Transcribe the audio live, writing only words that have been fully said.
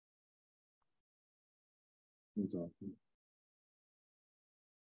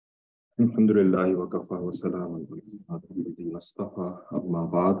अल्हम्दुलिल्लाहि व कफ़ा व सलामुन अलल मुर्सलीन मुस्तफ़ा अम्मा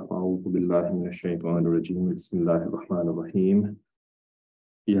बाद अऊज़ु बिल्लाहि मिनश शैतानिर रजीम बिस्मिल्लाहिर रहमानिर रहीम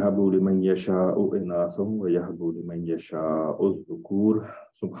यहबु लिमन यशाउ इनासन व यहबु लिमन यशाउ ज़ुकूर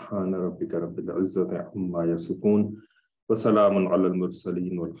सुब्हान रब्बिका रब्बिल इज़्ज़ति अम्मा यसिफून व सलामुन अलल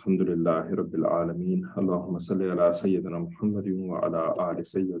मुरसलीन वल्हम्दुलिल्लाहि रब्बिल आलमीन अल्लाहुम्मा सल्लि अला सय्यिदिना मुहम्मदिन व अला आलि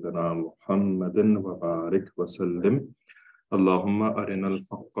सय्यिदिना मुहम्मदिन व बारिक व सल्लिम अल्लाहुम्मा अरिनल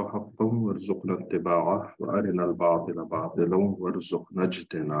हक़्क़ हक़्क़न वरज़ुक़ना इत्तिबाअह व अरिनल बातिला बातिलन वरज़ुक़ना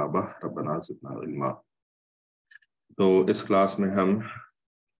इज्तिनाबह रब्बना ज़िदना इल्मा। तो इस क्लास में हम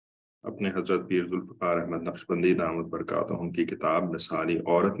अपने हज़रत पीर ज़ुल्फ़िकार अहमद नक्शबंदी दामद बरकातहू की किताब मिसाली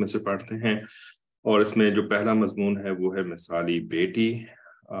औरत में से पढ़ते हैं, और इसमें जो पहला मजमून है वो है मिसाली बेटी,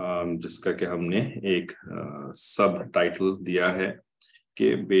 जिसका कि हमने एक सब टाइटल दिया है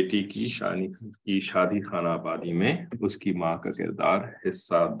कि बेटी की शादी खाना आबादी में उसकी माँ का किरदार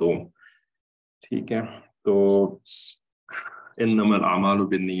हिस्सा दो। ठीक है, तो इन्नमल आमालु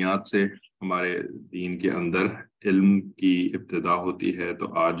बिन्नियात से हमारे दीन के अंदर इल्म की इब्तिदा होती है। तो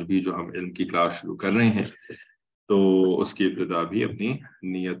आज भी जो हम इल्म की क्लास शुरू कर रहे हैं तो उसकी इब्तिदा भी अपनी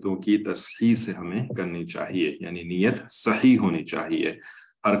नीयतों की तस्हीह से हमें करनी चाहिए, यानी नीयत सही होनी चाहिए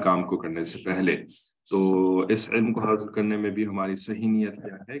हर काम को करने से पहले। तो इस इल्म को हासिल करने में भी हमारी सही नीयत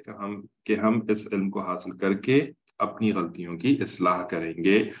क्या है कि हम इस इल्म को हासिल करके अपनी गलतियों की इस्लाह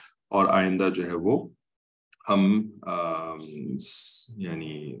करेंगे और आइंदा जो है वो हम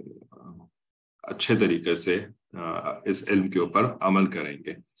यानी अच्छे तरीके से इस इल्म के ऊपर अमल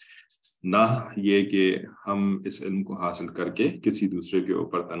करेंगे, ना ये कि हम इस इल्म को हासिल करके किसी दूसरे के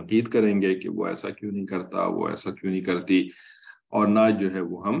ऊपर तनकीद करेंगे कि वो ऐसा क्यों नहीं करता, वो ऐसा क्यों नहीं करती, और ना जो है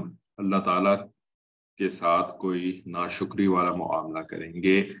वो हम अल्लाह ताला के साथ कोई नाशुक्री वाला मुआमला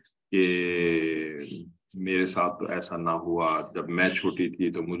करेंगे कि मेरे साथ तो ऐसा ना हुआ, जब मैं छोटी थी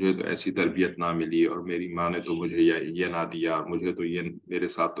तो मुझे तो ऐसी तरबियत ना मिली और मेरी माँ ने तो मुझे ये ना दिया, और मुझे तो ये मेरे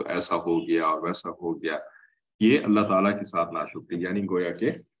साथ तो ऐसा हो गया और वैसा हो गया। ये अल्लाह ताला के साथ नाशुक्री, यानी गोया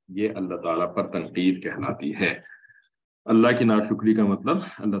कि ये अल्लाह ताला पर तनकीद कहलाती है। अल्लाह की नाशुक्री का मतलब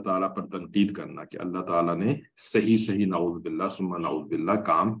अल्लाह ताला पर तनकीद करना कि अल्लाह ताला ने सही सही नाउज़ बिल्लाह सुम्मा नाउज़ बिल्लाह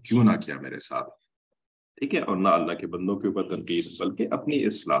काम क्यों ना किया मेरे साथ। ठीक है, और ना अल्लाह के बंदों के ऊपर तनकीद बल्कि अपनी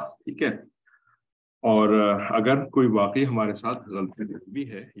इस्लाह। ठीक है, और अगर कोई वाकई हमारे साथ गलती भी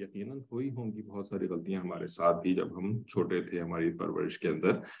है, यकीनन हुई होंगी बहुत सारी गलतियां हमारे साथ भी जब हम छोटे थे हमारी परवरिश के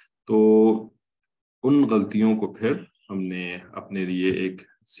अंदर, तो उन गलतियों को फिर हमने अपने लिए एक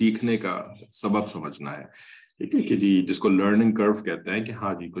सीखने का सबब समझना है। ठीक है कि जी, जिसको लर्निंग कर्व कहते हैं कि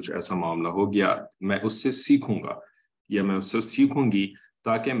हाँ जी कुछ ऐसा मामला हो गया, मैं उससे सीखूंगा या मैं उससे सीखूंगी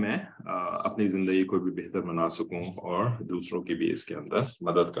ताकि मैं अपनी ज़िंदगी को भी बेहतर बना सकूं और दूसरों की भी इसके अंदर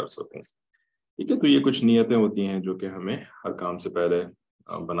मदद कर सकूं। ठीक है, तो ये कुछ नियतें होती हैं जो कि हमें हर काम से पहले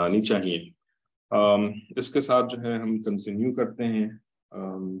बनानी चाहिए। इसके साथ जो है हम कंटिन्यू करते हैं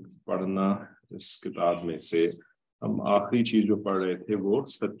पढ़ना। इस किताब में से हम आखिरी चीज जो पढ़ रहे थे वो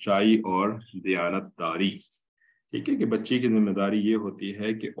सच्चाई और दयानतदारी। ठीक है, कि बच्चे की जिम्मेदारी ये होती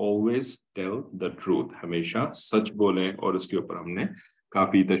है कि ऑलवेज टेल द ट्रूथ, हमेशा सच बोलें। और इसके ऊपर हमने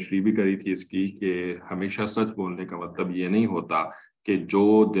काफी तशरीह भी करी थी इसकी कि हमेशा सच बोलने का मतलब ये नहीं होता कि जो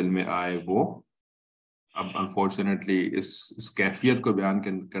दिल में आए वो। अब अनफॉर्चुनेटली इस कैफियत को बयान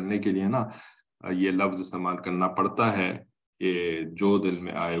करने के लिए ना ये लफ्ज इस्तेमाल करना पड़ता है कि जो दिल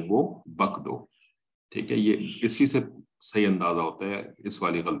में आए वो बक दो। ठीक है, ये इसी से सही अंदाजा होता है इस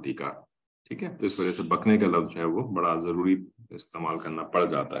वाली गलती का। ठीक है, तो इस वजह से बकने का लफ्ज है वो बड़ा जरूरी इस्तेमाल करना पड़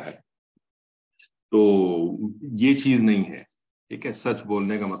जाता है। तो ये चीज नहीं है। ठीक है, सच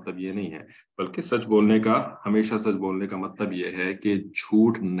बोलने का मतलब ये नहीं है, बल्कि सच बोलने का, हमेशा सच बोलने का मतलब ये है कि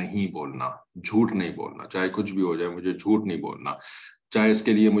झूठ नहीं बोलना। झूठ नहीं बोलना, चाहे कुछ भी हो जाए मुझे झूठ नहीं बोलना, चाहे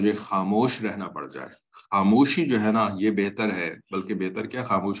इसके लिए मुझे खामोश रहना पड़ जाए। खामोशी जो है ना ये बेहतर है, बल्कि बेहतर क्या,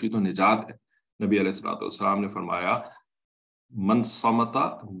 खामोशी तो निजात है। नबी अलैहिस्सलाम ने फरमाया मन समता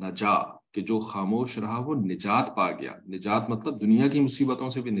नजा, कि जो खामोश रहा वो निजात पा गया। निजात मतलब दुनिया की मुसीबतों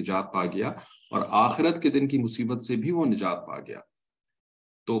से भी निजात पा गया और आखिरत के दिन की मुसीबत से भी वो निजात पा गया।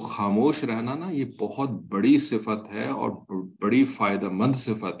 तो खामोश रहना ना ये बहुत बड़ी सिफत है और बड़ी फायदेमंद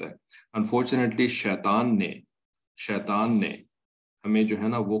सिफत है। अनफॉर्चुनेटली शैतान ने हमें जो है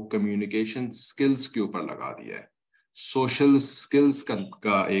ना वो कम्युनिकेशन स्किल्स के ऊपर लगा दिया है। सोशल स्किल्स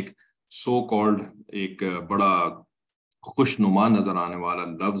का एक सो कॉल्ड एक बड़ा खुशनुमा नजर आने वाला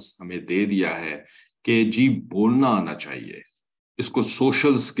लफ्ज हमें दे दिया है कि जी बोलना आना चाहिए। इसको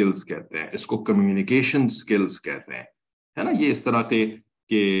सोशल स्किल्स कहते हैं, इसको कम्युनिकेशन स्किल्स कहते हैं, है ना। ये इस तरह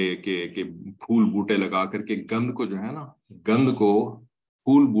के फूल बूटे लगा करके गंद को जो है ना, गंद को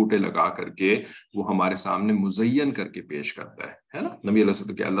پھول بوٹے لگا کر کے وہ ہمارے سامنے مزین کر کے پیش کرتا ہے نا. نبی علیہ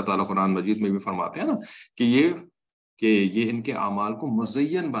السلام کے اللہ تعالیٰ قرآن مجید میں بھی فرماتے ہیں نا کہ یہ ان کے اعمال کو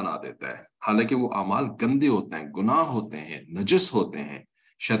مزین بنا دیتا ہے، حالانکہ وہ اعمال گندے ہوتے ہیں، گناہ ہوتے ہیں، نجس ہوتے ہیں،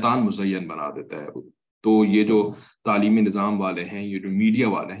 شیطان مزین بنا دیتا ہے. تو یہ جو تعلیمی نظام والے ہیں، یہ جو میڈیا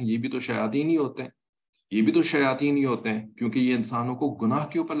والے ہیں، یہ بھی تو شیاطین ہی ہوتے ہیں، یہ بھی تو شیاطین ہی ہوتے ہیں، کیونکہ یہ انسانوں کو گناہ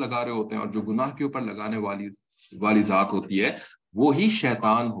کے اوپر لگا رہے ہوتے ہیں، اور جو گناہ کے اوپر لگانے والی ذات ہوتی ہے وہی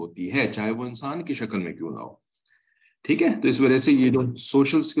شیطان ہوتی ہے، چاہے وہ انسان کی شکل میں کیوں نہ ہو. ٹھیک ہے، تو اس وجہ سے یہ جو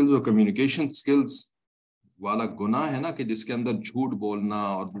سوشل سکلز اور کمیونیکیشن سکلز والا گناہ ہے نا، کہ جس کے اندر جھوٹ بولنا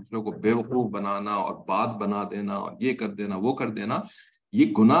اور دوسروں کو بیوقوف بنانا اور بات بنا دینا اور یہ کر دینا وہ کر دینا،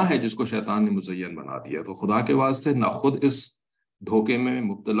 یہ گناہ ہے جس کو شیطان نے مزین بنا دیا. تو خدا کے واسطے نہ خود اس دھوکے میں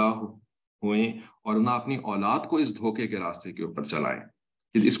مبتلا ہوئیں اور نہ اپنی اولاد کو اس دھوکے کے راستے کے اوپر چلائیں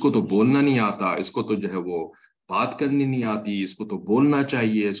کہ اس کو تو بولنا نہیں آتا، اس کو تو جو ہے وہ بات کرنی نہیں آتی، اس کو تو بولنا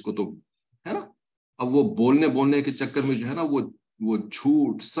چاہیے، اس کو تو ہے نا. اب وہ بولنے کے چکر میں جو ہے نا وہ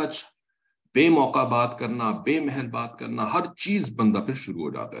جھوٹ سچ بے موقع بات کرنا، بے محل بات کرنا، ہر چیز بندہ پھر شروع ہو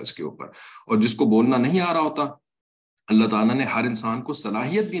جاتا ہے اس کے اوپر. اور جس کو بولنا نہیں آ رہا ہوتا، اللہ تعالیٰ نے ہر انسان کو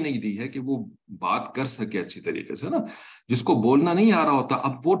صلاحیت بھی نہیں دی ہے کہ وہ بات کر سکے اچھی طریقے سے نا. جس کو بولنا نہیں آ رہا ہوتا،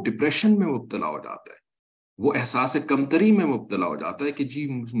 اب وہ ڈپریشن میں مبتلا ہو جاتا ہے، وہ احساس کمتری میں مبتلا ہو جاتا ہے کہ جی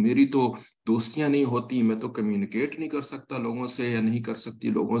میری تو دوستیاں نہیں ہوتی، میں تو کمیونیکیٹ نہیں کر سکتا لوگوں سے یا نہیں کر سکتی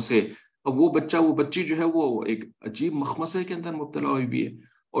لوگوں سے. اب وہ بچی جو ہے وہ ایک عجیب مخمصے کے اندر مبتلا ہوئی بھی ہے،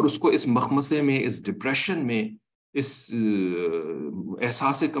 اور اس کو اس مخمصے میں، اس ڈپریشن میں، اس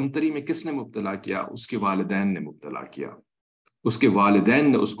احساس کمتری میں کس نے مبتلا کیا؟ اس کے والدین نے مبتلا کیا. اس کے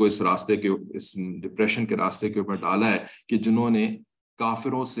والدین نے اس کو اس راستے کے، اس ڈپریشن کے راستے کے اوپر ڈالا ہے کہ جنہوں نے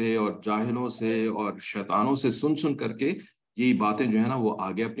کافروں سے اور جاہلوں سے اور شیطانوں سے سن کر کے یہی باتیں جو ہے نا وہ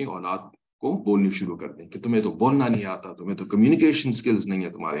آگے اپنی اولاد کو بولنی شروع کر دیں کہ تمہیں تو بولنا نہیں آتا، تمہیں تو کمیونیکیشن سکلز نہیں ہے،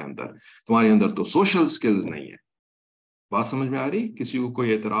 تمہارے اندر تو سوشل سکلز نہیں ہے. بات سمجھ میں آ رہی؟ کسی کو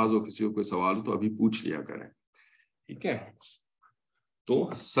کوئی اعتراض ہو، کسی کو کوئی سوال ہو تو ابھی پوچھ لیا کریں. ٹھیک ہے، تو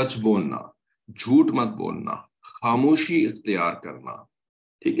سچ بولنا، جھوٹ مت بولنا، خاموشی اختیار کرنا.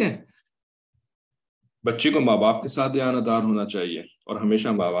 ٹھیک ہے، بچے کو ماں باپ کے ساتھ دیانتدار ہونا چاہیے اور ہمیشہ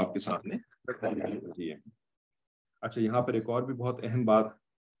ماں باپ کے سامنے رکھنا چاہیے. اچھا، یہاں پر ایک اور بھی بہت اہم بات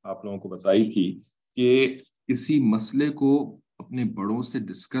آپ لوگوں کو بتائی تھی کہ کسی مسئلے کو اپنے بڑوں سے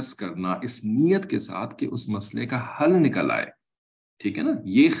ڈسکس کرنا اس نیت کے ساتھ کہ اس مسئلے کا حل نکل آئے. ٹھیک ہے نا،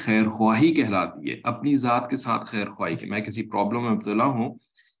 یہ خیر خواہی کہلاتی ہے. اپنی ذات کے ساتھ خیر خواہی کہ میں کسی پرابلم میں مبتلا ہوں،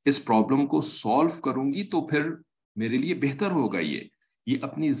 اس پرابلم کو سالو کروں گی تو پھر میرے لیے بہتر ہوگا. یہ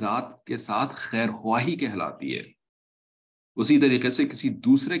اپنی ذات کے ساتھ خیر خواہی کہلاتی ہے. اسی طریقے سے کسی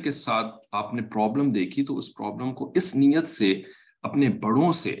دوسرے کے ساتھ آپ نے پرابلم دیکھی تو اس پرابلم کو اس نیت سے اپنے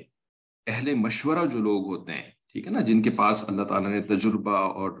بڑوں سے، اہل مشورہ جو لوگ ہوتے ہیں، ٹھیک ہے نا، جن کے پاس اللہ تعالیٰ نے تجربہ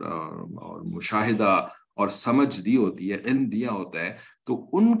اور مشاہدہ اور سمجھ دی ہوتی ہے، علم دیا ہوتا ہے، تو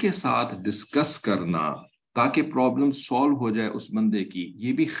ان کے ساتھ ڈسکس کرنا تاکہ پرابلم سالو ہو جائے اس بندے کی،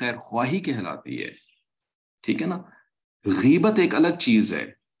 یہ بھی خیر خواہی کہلاتی ہے. ٹھیک ہے نا. غیبت ایک الگ چیز ہے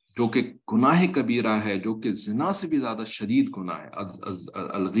جو کہ گناہ کبیرہ ہے، جو کہ زنا سے بھی زیادہ شدید گناہ ہے.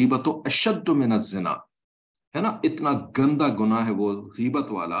 الغیبت اشد من الزنا، ہے نا، اتنا گندا گناہ ہے وہ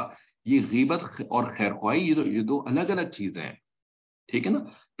غیبت والا. یہ غیبت اور خیر خواہی یہ دو الگ الگ چیزیں ہیں. ٹھیک ہے نا.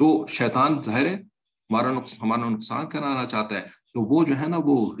 تو شیطان ظاہر ہے ہمارا نقصان کرانا چاہتا ہے، تو وہ جو ہے نا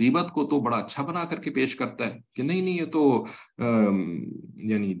وہ غیبت کو تو بڑا اچھا بنا کر کے پیش کرتا ہے کہ نہیں یہ تو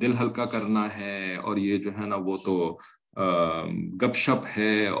یعنی دل ہلکا کرنا ہے، اور یہ جو ہے نا وہ تو گپ شپ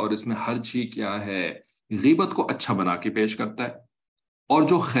ہے، اور اس میں ہر چیز کیا ہے، غیبت کو اچھا بنا کے پیش کرتا ہے. اور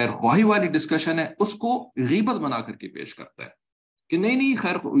جو خیر خواہی والی ڈسکشن ہے اس کو غیبت بنا کر کے پیش کرتا ہے کہ نہیں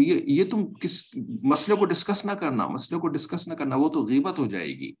خیر یہ تم کس مسئلے کو ڈسکس نہ کرنا، وہ تو غیبت ہو جائے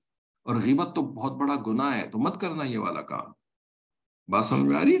گی، اور غیبت تو بہت بڑا گناہ ہے، تو مت کرنا یہ والا کام. بات سمجھ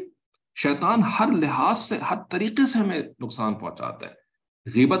میں آ رہی ہے؟ شیطان ہر لحاظ سے، ہر طریقے سے ہمیں نقصان پہنچاتا ہے.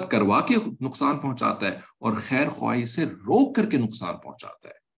 غیبت کروا کے نقصان پہنچاتا ہے اور خیر خواہی سے روک کر کے نقصان پہنچاتا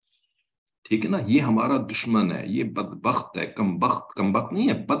ہے. ٹھیک ہے نا. یہ ہمارا دشمن ہے، یہ بدبخت ہے، کم بخت نہیں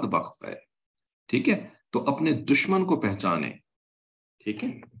ہے، بدبخت ہے. ٹھیک ہے، تو اپنے دشمن کو پہچانے. ٹھیک ہے،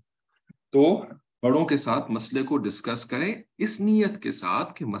 تو بڑوں کے ساتھ مسئلے کو ڈسکس کریں اس نیت کے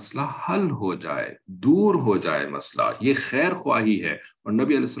ساتھ کہ مسئلہ حل ہو جائے، دور ہو جائے مسئلہ. یہ خیر خواہی ہے. اور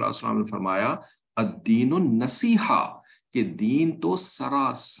نبی علیہ السلام نے فرمایا الدین النصیحہ، کہ دین تو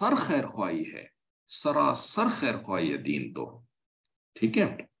سراسر خیر خواہی ہے، سراسر خیر خواہی ہے دین تو. ٹھیک ہے،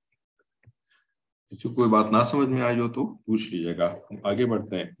 کوئی بات نہ سمجھ میں آئی ہو تو پوچھ لیجیے گا. آگے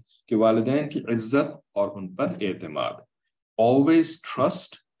بڑھتے ہیں کہ والدین کی عزت اور ان پر اعتماد. Always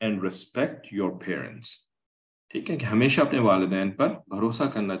trust and respect your parents. ٹھیک ہے، کہ ہمیشہ اپنے والدین پر بھروسہ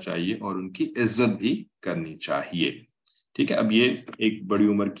کرنا چاہیے اور ان کی عزت بھی کرنی چاہیے. ٹھیک ہے، اب یہ ایک بڑی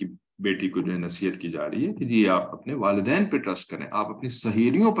عمر کی بیٹی کو جو ہے نصیحت کی جا رہی ہے کہ جی آپ اپنے والدین پہ ٹرسٹ کریں، آپ اپنی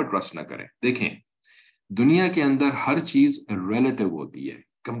سہیلیوں پر ٹرسٹ نہ کریں. دیکھیں دنیا کے اندر ہر چیز ریلیٹو ہوتی ہے،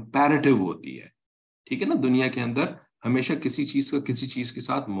 کمپیریٹو ہوتی ہے. ٹھیک ہے نا، دنیا کے اندر ہمیشہ کسی چیز کا کسی چیز کے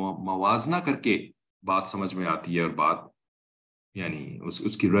ساتھ موازنہ کر کے بات سمجھ میں آتی ہے، اور بات یعنی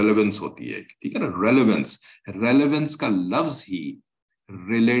اس کی ریلیونس ہوتی ہے. ٹھیک ہے نا، ریلیونس کا لفظ ہی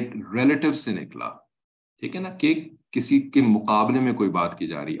ریلیٹو سے نکلا. ٹھیک ہے نا، کہ کسی کے مقابلے میں کوئی بات کی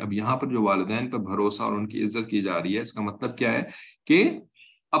جا رہی ہے. اب یہاں پر جو والدین پر بھروسہ اور ان کی عزت کی جا رہی ہے، اس کا مطلب کیا ہے کہ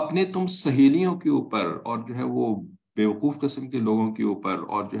اپنے تم سہیلیوں کے اوپر اور جو ہے وہ بیوقوف قسم کے لوگوں کے اوپر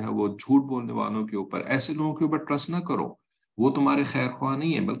اور جو ہے وہ جھوٹ بولنے والوں کے اوپر، ایسے لوگوں کے اوپر ٹرسٹ نہ کرو. وہ تمہارے خیر خواہ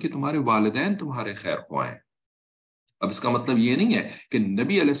نہیں ہیں، بلکہ تمہارے والدین تمہارے خیر خواہ ہیں. اب اس کا مطلب یہ نہیں ہے کہ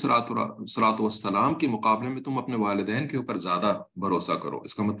نبی علیہ الصلوۃ والسلام کے مقابلے میں تم اپنے والدین کے اوپر زیادہ بھروسہ کرو.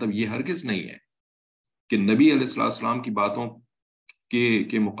 اس کا مطلب یہ ہرگز نہیں ہے کہ نبی علیہ السلام کی باتوں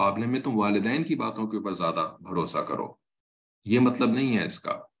کے مقابلے میں تم والدین کی باتوں کے اوپر زیادہ بھروسہ کرو. یہ مطلب نہیں ہے اس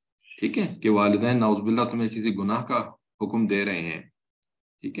کا. ٹھیک ہے، کہ والدین نعوذ باللہ تمہیں کسی گناہ کا حکم دے رہے ہیں،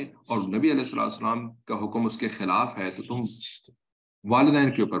 ٹھیک ہے، اور نبی علیہ السلام کا حکم اس کے خلاف ہے، تو تم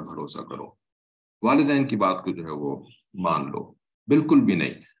والدین کے اوپر بھروسہ کرو، والدین کی بات کو جو ہے وہ مان لو. بالکل بھی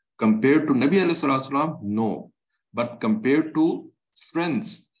نہیں. کمپیئر ٹو نبی علیہ السلام نو، but compare to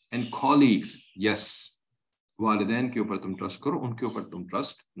friends and colleagues یس. والدین کے اوپر تم ٹرسٹ کرو، ان کے اوپر تم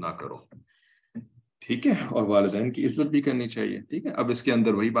ٹرسٹ نہ کرو. ٹھیک ہے، اور والدین کی عزت بھی کرنی چاہیے. ٹھیک ہے، اب اس کے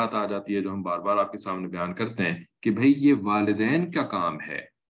اندر وہی بات آ جاتی ہے جو ہم بار بار آپ کے سامنے بیان کرتے ہیں کہ بھائی یہ والدین کا کام ہے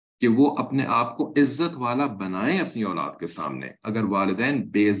کہ وہ اپنے آپ کو عزت والا بنائیں اپنی اولاد کے سامنے. اگر والدین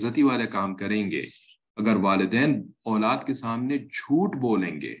بے عزتی والے کام کریں گے، اگر والدین اولاد کے سامنے جھوٹ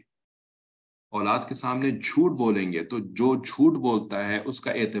بولیں گے، اولاد کے سامنے جھوٹ بولیں گے، تو جو جھوٹ بولتا ہے اس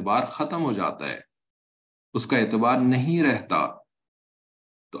کا اعتبار ختم ہو جاتا ہے، اس کا اعتبار نہیں رہتا.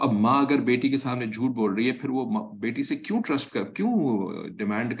 تو اب ماں اگر بیٹی کے سامنے جھوٹ بول رہی ہے، پھر وہ بیٹی سے کیوں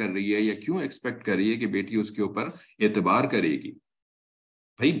ڈیمانڈ کر رہی ہے یا کیوں ایکسپیکٹ کر رہی ہے کہ بیٹی اس کے اوپر اعتبار کرے گی؟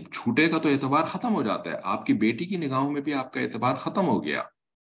 بھائی جھوٹے کا تو اعتبار ختم ہو جاتا ہے. آپ کی بیٹی کی نگاہوں میں بھی آپ کا اعتبار ختم ہو گیا.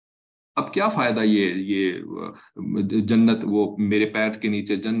 اب کیا فائدہ یہ جنت، وہ میرے پیر کے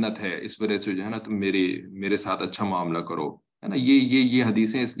نیچے جنت ہے، اس وجہ سے جو ہے نا تم میرے ساتھ اچھا معاملہ کرو، ہے نا. یہ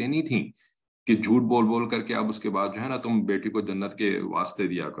حدیثیں اس لیے نہیں تھیں کہ جھوٹ بول بول کر کے اب اس کے بعد جو ہے نا تم بیٹی کو جنت کے واسطے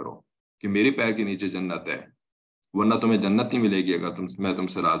دیا کرو کہ میرے پیر کے نیچے جنت ہے، ورنہ تمہیں جنت نہیں ملے گی اگر میں تم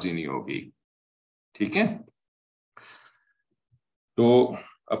سے راضی نہیں ہوگی. ٹھیک ہے، تو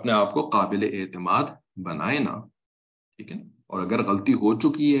اپنے آپ کو قابل اعتماد بنائے نا. ٹھیک ہے، اور اگر غلطی ہو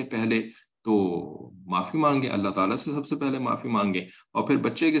چکی ہے پہلے تو معافی مانگے، اللہ تعالیٰ سے سب سے پہلے معافی مانگے، اور پھر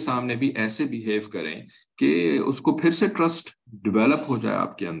بچے کے سامنے بھی ایسے بیہیو کریں کہ اس کو پھر سے ٹرسٹ ڈیولپ ہو جائے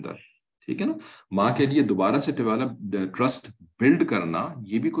آپ کے اندر. ٹھیک ہے نا، ماں کے لیے دوبارہ سے ٹرسٹ بلڈ کرنا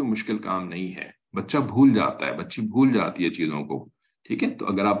یہ بھی کوئی مشکل کام نہیں ہے. بچہ بھول جاتا ہے، بچی بھول جاتی ہے چیزوں کو. ٹھیک ہے، تو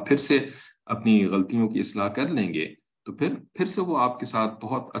اگر آپ پھر سے اپنی غلطیوں کی اصلاح کر لیں گے تو پھر سے وہ آپ کے ساتھ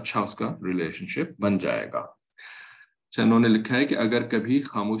بہت اچھا اس کا ریلیشن شپ بن جائے گا. انہوں نے لکھا ہے کہ اگر کبھی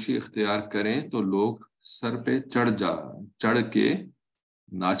خاموشی اختیار کریں تو لوگ سر پہ چڑھ کے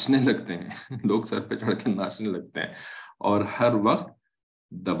ناچنے لگتے ہیں. لوگ سر پہ چڑھ کے ناچنے لگتے ہیں اور ہر وقت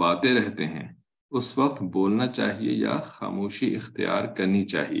دباتے رہتے ہیں. اس وقت بولنا چاہیے یا خاموشی اختیار کرنی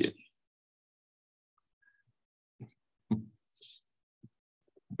چاہیے؟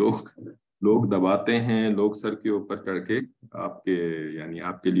 لوگ دباتے ہیں، لوگ سر کے اوپر چڑھ کے آپ کے یعنی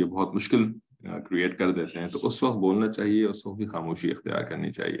آپ کے لیے بہت مشکل کریٹ کر دیتے ہیں، تو اس وقت بولنا چاہیے، اس وقت بھی خاموشی اختیار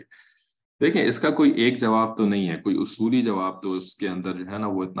کرنی چاہیے. دیکھیں اس کا کوئی ایک جواب تو نہیں ہے، کوئی اصولی جواب تو اس کے اندر جو ہے نا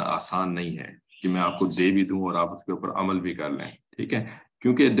وہ اتنا آسان نہیں ہے کہ میں آپ کو دے بھی دوں اور آپ اس کے اوپر عمل بھی کر لیں. ٹھیک ہے،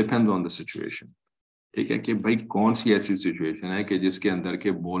 کیونکہ it depend on the situation. ٹھیک ہے، کہ بھائی کون سی ایسی سچویشن ہے کہ جس کے اندر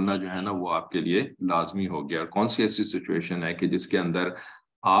کے بولنا جو ہے نا وہ آپ کے لیے لازمی ہو گیا، اور کون سی ایسی سچویشن ہے کہ جس کے اندر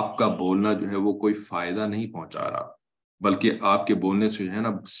آپ کا بولنا جو ہے وہ کوئی فائدہ نہیں پہنچا رہا، بلکہ آپ کے بولنے سے جو ہے نا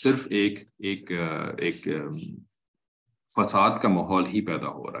صرف ایک فساد کا ماحول ہی پیدا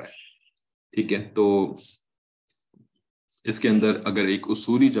ہو رہا ہے. ٹھیک ہے، تو اس کے اندر اگر ایک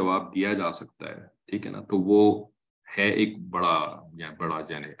اصولی جواب دیا جا سکتا ہے، ٹھیک ہے نا، تو وہ ہے ایک بڑا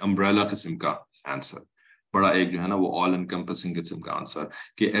یعنی امبریلا قسم کا آنسر، بڑا ایک جو ہے نا وہ آل انکمپسنگ قسم کا آنسر،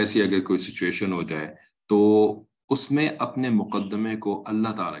 کہ ایسی اگر کوئی سچویشن ہو جائے تو اس میں اپنے مقدمے کو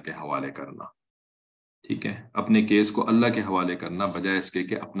اللہ تعالیٰ کے حوالے کرنا. ٹھیک ہے، اپنے کیس کو اللہ کے حوالے کرنا بجائے اس کے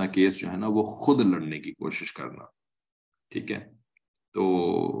کہ اپنا کیس جو ہے نا وہ خود لڑنے کی کوشش کرنا. ٹھیک ہے، تو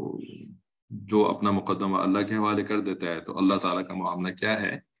جو اپنا مقدمہ اللہ کے حوالے کر دیتا ہے تو اللہ تعالیٰ کا معاملہ کیا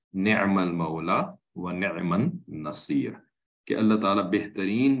ہے؟ نعم المولا وَنِعْمَ النَّصِيرُ، کہ اللہ تعالیٰ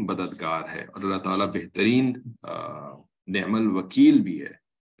بہترین مددگار ہے اور اللہ تعالیٰ بہترین نعم الوکیل بھی ہے،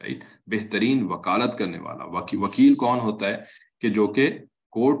 رائٹ، بہترین وکالت کرنے والا۔ وکیل کون ہوتا ہے؟ کہ جو کہ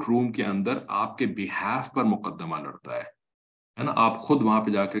کورٹ روم کے اندر آپ کے بہاف پر مقدمہ لڑتا ہے نا، آپ خود وہاں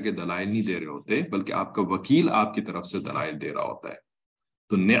پہ جا کر کے دلائل نہیں دے رہے ہوتے، بلکہ آپ کا وکیل آپ کی طرف سے دلائل دے رہا ہوتا ہے۔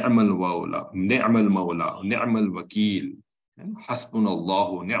 تو نعم المولا، نعم المولا، نعم الوکیل، حسبنا اللہ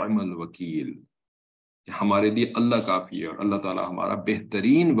نعم الوکیل، کہ ہمارے لیے اللہ کافی ہے اور اللہ تعالیٰ ہمارا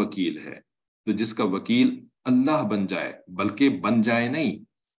بہترین وکیل ہے۔ تو جس کا وکیل اللہ بن جائے، بلکہ بن جائے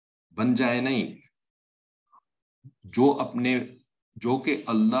نہیں، جو کہ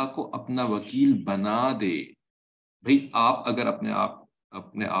اللہ کو اپنا وکیل بنا دے۔ بھئی آپ اگر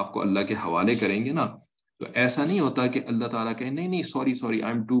اپنے آپ کو اللہ کے حوالے کریں گے نا، تو ایسا نہیں ہوتا کہ اللہ تعالیٰ کہے نہیں sorry I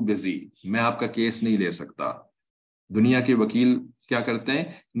am to busy, میں آپ کا کیس نہیں لے سکتا۔ دنیا کے وکیل کیا کرتے ہیں؟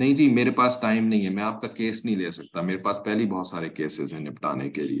 نہیں جی میرے پاس ٹائم نہیں ہے، میں آپ کا کیس نہیں لے سکتا، میرے پاس پہلے بہت سارے کیسز ہیں نپٹانے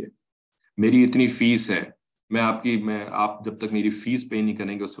کے لیے، میری اتنی فیس ہے، آپ جب تک میری فیس پے نہیں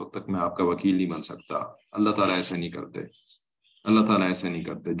کریں گے اس وقت تک میں آپ کا وکیل نہیں بن سکتا۔ اللہ تعالیٰ ایسا نہیں کرتے، اللہ تعالیٰ ایسا نہیں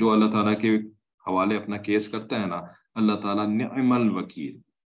کرتے۔ جو اللہ تعالیٰ کے حوالے اپنا کیس کرتا ہے نا، اللہ تعالیٰ نعم الوکیل،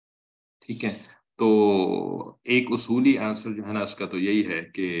 ٹھیک ہے۔ تو ایک اصولی آنسر جو ہے نا اس کا تو یہی ہے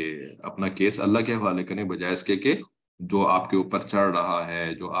کہ اپنا کیس اللہ کے حوالے کریں، بجائے اس کے کہ جو آپ کے اوپر چڑھ رہا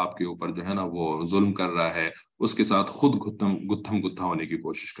ہے، جو آپ کے اوپر جو ہے نا وہ ظلم کر رہا ہے، اس کے ساتھ خود گتھا ہونے کی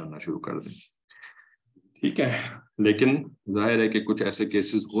کوشش کرنا شروع کر دیں، ٹھیک ہے۔ لیکن ظاہر ہے کہ کچھ ایسے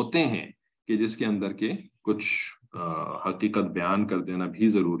کیسز ہوتے ہیں کہ جس کے اندر کے کچھ حقیقت بیان کر دینا بھی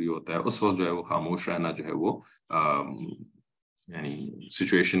ضروری ہوتا ہے، اس وقت جو ہے وہ خاموش رہنا جو ہے وہ یعنی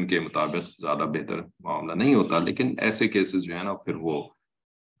سچویشن کے مطابق زیادہ بہتر معاملہ نہیں ہوتا۔ لیکن ایسے کیسز جو ہے نا پھر وہ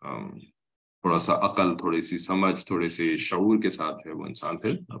تھوڑا سا عقل، تھوڑی سی سمجھ، تھوڑے سے شعور کے ساتھ جو ہے وہ انسان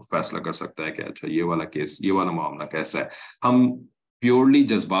پھر فیصلہ کر سکتا ہے کہ اچھا یہ والا کیس، یہ والا معاملہ کیسا ہے۔ ہم پیورلی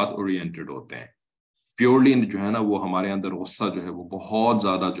جذبات اورینٹڈ ہوتے ہیں، پیورلی جو ہے نا وہ ہمارے اندر غصہ جو ہے وہ بہت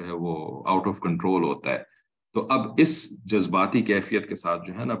زیادہ جو ہے وہ آؤٹ آف کنٹرول ہوتا ہے۔ تو اب اس جذباتی کیفیت کے ساتھ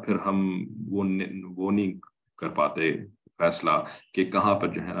جو ہے نا پھر ہم وہ نہیں کر پاتے فیصلہ کہ کہاں پر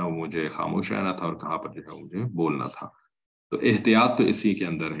جو ہے نا مجھے خاموش رہنا تھا اور کہاں پر جو ہے مجھے بولنا تھا۔ تو احتیاط تو اسی کے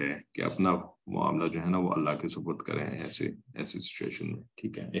اندر ہے کہ اپنا معاملہ جو ہے نا وہ اللہ کے سپرد کریں ایسی سچویشن میں،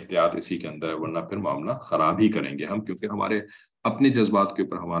 ٹھیک ہے۔ احتیاط اسی کے اندر ہے، ورنہ پھر معاملہ خراب ہی کریں گے ہم، کیونکہ ہمارے اپنے جذبات کے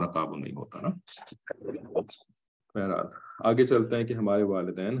اوپر ہمارا قابو نہیں ہوتا نا۔ بہرحال آگے چلتے ہیں کہ ہمارے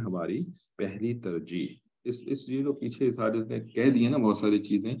والدین ہماری پہلی ترجیح۔ اس چیز کو پیچھے سارے نے کہہ دیے نا بہت ساری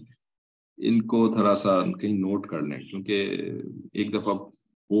چیزیں، ان کو تھوڑا سا کہیں نوٹ کر لیں، کیونکہ ایک دفعہ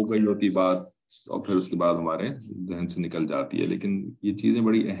ہو گئی ہوتی بات اور پھر اس کے بعد ہمارے ذہن سے نکل جاتی ہے، لیکن یہ چیزیں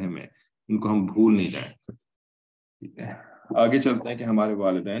بڑی اہم ہیں، ان کو ہم بھول نہیں جائیں، ٹھیک ہے۔ آگے چلتے ہیں کہ ہمارے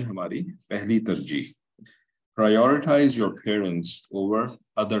والدین ہماری پہلی ترجیح۔ Prioritize your parents over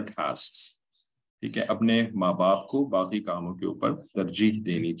other tasks، ٹھیک ہے، اپنے ماں باپ کو باقی کاموں کے اوپر ترجیح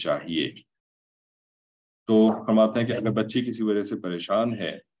دینی چاہیے۔ تو فرماتے ہیں کہ اگر بچی کسی وجہ سے پریشان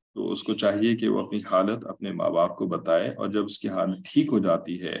ہے تو اس کو چاہیے کہ وہ اپنی حالت اپنے ماں باپ کو بتائے، اور جب اس کی حالت ٹھیک ہو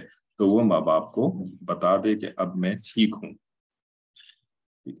جاتی ہے تو وہ ماں باپ کو بتا دے کہ اب میں ٹھیک ہوں،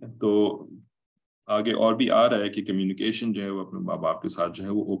 ٹھیک ہے۔ تو آگے اور بھی آ رہا ہے کہ کمیونیکیشن جو ہے وہ اپنے ماں باپ کے ساتھ جو ہے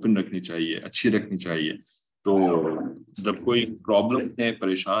وہ اوپن رکھنی چاہیے، اچھی رکھنی چاہیے۔ تو جب کوئی پرابلم ہے،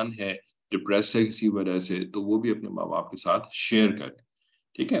 پریشان ہے، ڈپریس ہے کسی وجہ سے، تو وہ بھی اپنے ماں باپ کے ساتھ شیئر کرے،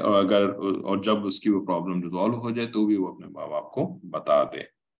 ٹھیک ہے۔ اور جب اس کی وہ پرابلم ریزالو ہو جائے تو بھی وہ اپنے ماں باپ کو بتا دے،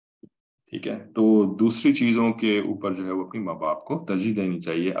 ٹھیک ہے۔ تو دوسری چیزوں کے اوپر جو ہے وہ اپنی ماں باپ کو ترجیح دینی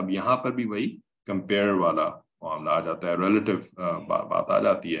چاہیے۔ اب یہاں پر بھی وہی کمپیئر والا معاملہ آ جاتا ہے، ریلیٹیو بات آ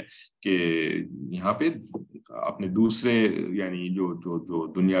جاتی ہے کہ یہاں پہ اپنے دوسرے یعنی جو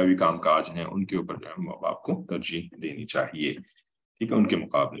دنیاوی کام کاج ہیں ان کے اوپر جو ہے ماں باپ کو ترجیح دینی چاہیے، ٹھیک ہے، ان کے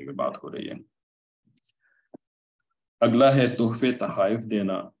مقابلے میں بات ہو رہی ہے۔ اگلا ہے تحفے تحائف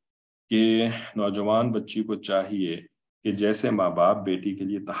دینا، کہ نوجوان بچی کو چاہیے کہ جیسے ماں باپ بیٹی کے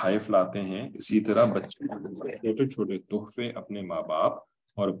لیے تحائف لاتے ہیں، اسی طرح بچے چھوٹے چھوٹے تحفے اپنے ماں باپ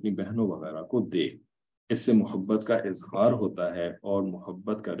اور اپنی بہنوں وغیرہ کو دے۔ اس سے محبت کا اظہار ہوتا ہے اور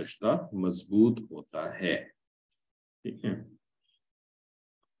محبت کا رشتہ مضبوط ہوتا ہے، ٹھیک ہے۔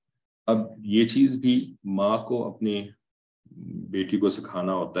 اب یہ چیز بھی ماں کو اپنی بیٹی کو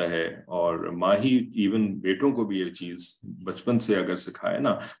سکھانا ہوتا ہے، اور ماں ہی ایون بیٹوں کو بھی یہ چیز بچپن سے اگر سکھائے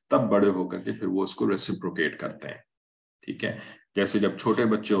نا، تب بڑے ہو کر کے پھر وہ اس کو ریسیپروکیٹ کرتے ہیں، ٹھیک ہے۔ جیسے جب چھوٹے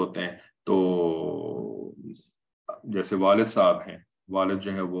بچے ہوتے ہیں تو جیسے والد صاحب ہیں، والد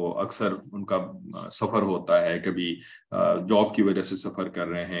جو ہے وہ اکثر ان کا سفر ہوتا ہے، کبھی جاب کی وجہ سے سفر کر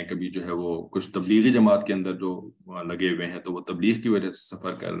رہے ہیں، کبھی جو ہے وہ کچھ تبلیغی جماعت کے اندر جو لگے ہوئے ہیں تو وہ تبلیغ کی وجہ سے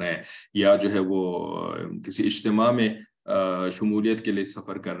سفر کر رہے ہیں، یا جو ہے وہ کسی اجتماع میں شمولیت کے لیے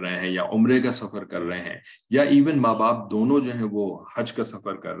سفر کر رہے ہیں، یا عمرے کا سفر کر رہے ہیں، یا ایون ماں باپ دونوں جو ہے وہ حج کا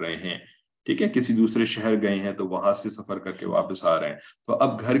سفر کر رہے ہیں، ٹھیک ہے، کسی دوسرے شہر گئے ہیں تو وہاں سے سفر کر کے واپس آ رہے ہیں، تو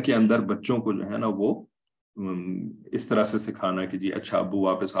اب گھر کے اندر بچوں کو جو ہے نا وہ اس طرح سے سکھانا کہ جی اچھا ابو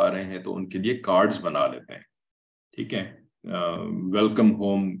واپس آ رہے ہیں تو ان کے لیے کارڈز بنا لیتے ہیں، ٹھیک ہے، ویلکم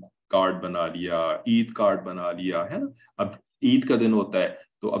ہوم کارڈ بنا لیا، عید کارڈ بنا لیا ہے نا، اب عید کا دن ہوتا ہے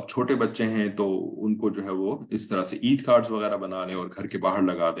تو اب چھوٹے بچے ہیں تو ان کو جو ہے وہ اس طرح سے عید کارڈز وغیرہ بنا لیں اور گھر کے باہر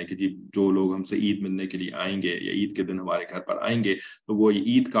لگا دیں کہ جی جو لوگ ہم سے عید ملنے کے لیے آئیں گے یا عید کے دن ہمارے گھر پر آئیں گے تو وہ یہ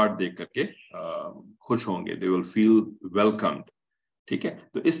عید کارڈ دیکھ کر کے خوش ہوں گے، they will feel welcomed، ٹھیک ہے۔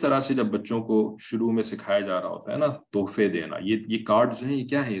 تو اس طرح سے جب بچوں کو شروع میں سکھایا جا رہا ہوتا ہے نا تحفے دینا، یہ کارڈ جو ہیں یہ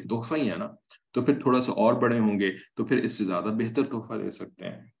کیا ہے، یہ تحفہ ہی ہے نا، تو پھر تھوڑا سا اور بڑے ہوں گے تو پھر اس سے زیادہ بہتر تحفہ دے سکتے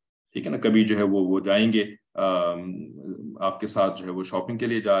ہیں، ٹھیک ہے نا۔ کبھی جو ہے وہ جائیں گے آپ کے ساتھ جو ہے وہ شاپنگ کے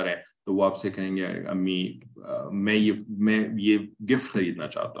لیے جا رہے ہیں تو وہ آپ سے کہیں گے امی میں یہ گفٹ خریدنا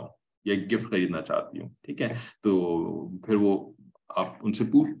چاہتا ہوں یا گفٹ خریدنا چاہتی ہوں، ٹھیک ہے، تو پھر وہ آپ ان سے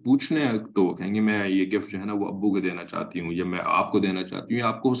پوچھ لیں تو وہ کہیں گے میں یہ گفٹ جو ہے نا وہ ابو کو دینا چاہتی ہوں یا میں آپ کو دینا چاہتی ہوں، یا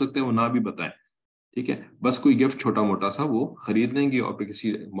آپ کو ہو سکتا ہے وہ نہ بھی بتائیں، ٹھیک ہے، بس کوئی گفٹ چھوٹا موٹا سا وہ خرید لیں گے اور پھر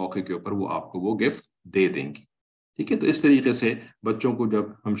کسی موقع کے اوپر وہ آپ کو وہ گفٹ دے دیں گے، ٹھیک ہے۔ تو اس طریقے سے بچوں کو جب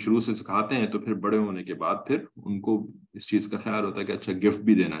ہم شروع سے سکھاتے ہیں تو پھر بڑے ہونے کے بعد پھر ان کو اس چیز کا خیال ہوتا ہے کہ اچھا گفٹ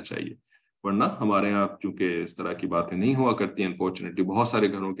بھی دینا چاہیے، ورنہ ہمارے یہاں چونکہ اس طرح کی باتیں نہیں ہوا کرتی ہیں، انفارچونیٹلی بہت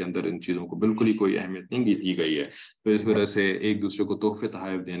سارے گھروں کے اندر ان چیزوں کو بالکل ہی کوئی اہمیت نہیں دی گئی ہے، تو اس وجہ سے ایک دوسرے کو تحفے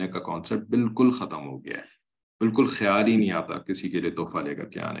تحائف دینے کا کانسیپٹ بالکل ختم ہو گیا ہے، بالکل خیال ہی نہیں آتا کسی کے لیے تحفہ لے کر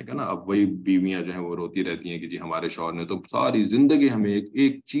کے آنے کا نا۔ اب وہی بیویاں جو ہیں وہ روتی رہتی ہیں کہ جی ہمارے شوہر نے تو ساری زندگی ہمیں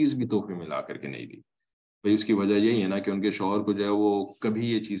ایک چیز بھی تحفے میں لا کر کے نہیں دی، بھائی اس کی وجہ یہی ہے نا کہ ان کے شوہر کو جو ہے وہ کبھی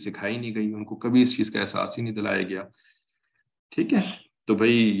یہ چیز سکھائی نہیں گئی، ان کو کبھی اس چیز کا احساس ہی نہیں دلایا گیا، ٹھیک ہے۔ تو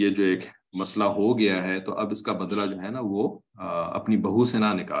بھائی یہ جو ایک مسئلہ ہو گیا ہے تو اب اس کا بدلہ جو ہے نا وہ اپنی بہو سے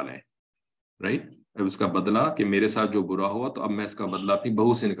نہ نکالیں، رائٹ، اب اس کا بدلہ کہ میرے ساتھ جو برا ہوا تو اب میں اس کا بدلہ اپنی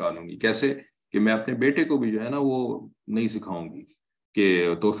بہو سے نکالوں گی، کیسے کہ میں اپنے بیٹے کو بھی جو ہے نا وہ نہیں سکھاؤں گی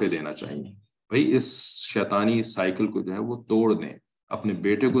کہ تحفے دینا چاہیے، بھائی اس شیطانی سائیکل کو جو ہے وہ توڑ دیں، اپنے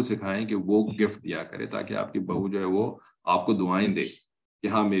بیٹے کو سکھائیں کہ وہ گفٹ دیا کرے تاکہ آپ کی بہو جو ہے وہ آپ کو دعائیں دے کہ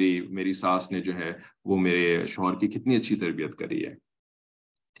ہاں میری ساس نے جو ہے وہ میرے شوہر کی کتنی اچھی تربیت کری ہے،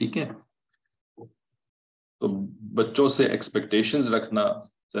 ٹھیک ہے۔ تو بچوں سے ایکسپیکٹیشنز رکھنا،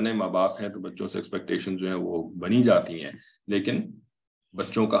 چنے ماں باپ ہیں تو بچوں سے ایکسپیکٹیشن جو ہے وہ بنی جاتی ہیں، لیکن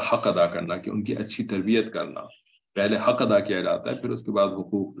بچوں کا حق ادا کرنا کہ ان کی اچھی تربیت کرنا، پہلے حق ادا کیا جاتا ہے، پھر اس کے بعد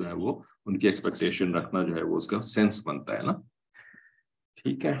حقوق جو ہے وہ ان کی ایکسپیکٹیشن رکھنا جو ہے وہ اس کا سینس بنتا ہے نا،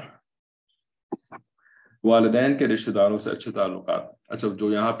 ٹھیک ہے۔ والدین کے رشتہ داروں سے اچھے تعلقات، اچھا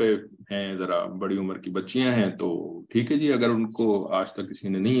جو یہاں پہ ہیں ذرا بڑی عمر کی بچیاں ہیں تو ٹھیک ہے جی، اگر ان کو آج تک کسی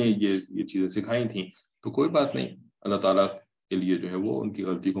نے نہیں ہے یہ چیزیں سکھائی تھیں تو کوئی بات نہیں، اللہ تعالیٰ کے لیے جو ہے وہ ان کی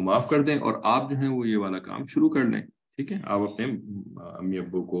غلطی کو معاف کر دیں اور آپ جو ہیں وہ یہ والا کام شروع کر لیں، ٹھیک ہے، آپ اپنے امی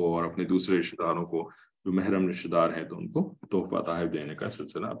ابو کو اور اپنے دوسرے رشتہ داروں کو جو محرم رشتہ دار ہیں تو ان کو تحفہ تحائف دینے کا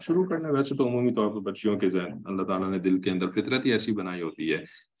سلسلہ آپ شروع کرنا۔ ویسے تو عمومی طور پر بچیوں کے ذہن اللہ تعالیٰ نے دل کے اندر فطرت ہی ایسی بنائی ہوتی ہے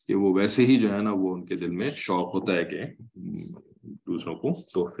کہ وہ ویسے ہی جو ہے نا وہ ان کے دل میں شوق ہوتا ہے کہ دوسروں کو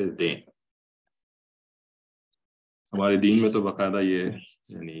تحفے دیں۔ ہمارے دین میں تو باقاعدہ یہ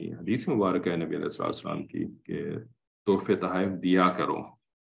یعنی حدیث مبارک ہے نبی علیہ السلام کی کہ تحفے تحائف دیا کرو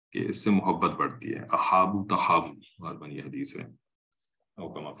کہ اس سے محبت بڑھتی ہے، احابو تحابو، بہت بنی حدیث ہے،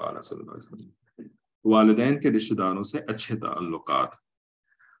 او کما قال صلی اللہ علیہ وسلم۔ والدین کے رشتہ داروں سے اچھے تعلقات،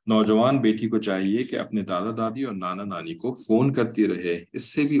 نوجوان بیٹی کو چاہیے کہ اپنے دادا دادی اور نانا نانی کو فون کرتی رہے،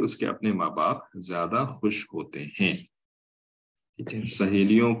 اس سے بھی اس کے اپنے ماں باپ زیادہ خوش ہوتے ہیں، ٹھیک ہے۔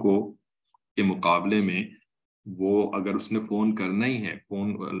 سہیلیوں کو کے مقابلے میں وہ اگر اس نے فون کرنا ہی ہے،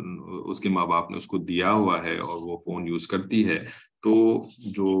 فون اس کے ماں باپ نے اس کو دیا ہوا ہے اور وہ فون یوز کرتی ہے، تو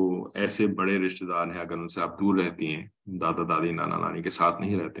جو ایسے بڑے رشتہ دار ہیں اگر ان سے آپ دور رہتی ہیں، دادا دادی نانا نانی کے ساتھ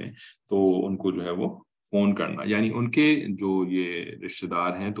نہیں رہتے ہیں، تو ان کو جو ہے وہ فون کرنا، یعنی ان کے جو یہ رشتہ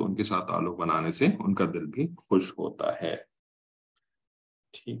دار ہیں تو ان کے ساتھ تعلق بنانے سے ان کا دل بھی خوش ہوتا ہے،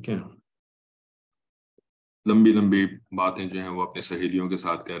 ٹھیک ہے۔ لمبی لمبی باتیں جو ہیں وہ اپنے سہیلیوں کے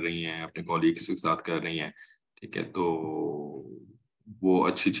ساتھ کر رہی ہیں، اپنے کولیگس کے ساتھ کر رہی ہیں، ٹھیک ہے، تو وہ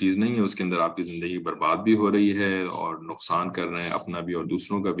اچھی چیز نہیں ہے، اس کے اندر آپ کی زندگی برباد بھی ہو رہی ہے اور نقصان کر رہے ہیں اپنا بھی اور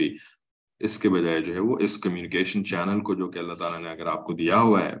دوسروں کا بھی۔ اس کے بجائے جو ہے وہ اس کمیونیکیشن چینل کو جو کہ اللہ تعالیٰ نے اگر آپ کو دیا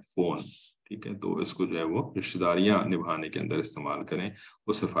ہوا ہے فون، ٹھیک ہے، تو اس کو جو ہے وہ رشتہ داریاں نبھانے کے اندر استعمال کریں،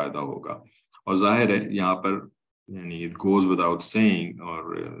 اس سے فائدہ ہوگا۔ اور ظاہر ہے یہاں پر یعنی it goes without saying,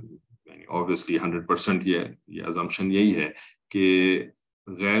 اور یعنی obviously 100% یہ assumption یہی ہے کہ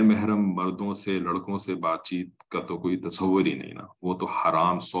غیر محرم مردوں سے لڑکوں سے بات چیت کا تو کوئی تصور ہی نہیں نا، وہ تو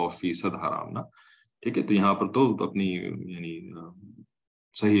حرام، 100% حرام نا. ٹھیک ہے، تو یہاں پر تو اپنی یعنی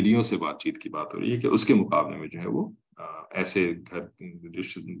سہیلیوں سے بات چیت کی بات ہو رہی ہے کہ اس کے مقابلے میں جو ہے وہ ایسے گھر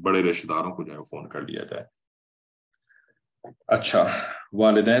بڑے رشتہ داروں کو جو ہے فون کر لیا جائے. اچھا،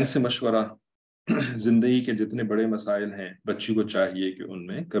 والدین سے مشورہ. زندگی کے جتنے بڑے مسائل ہیں بچی کو چاہیے کہ ان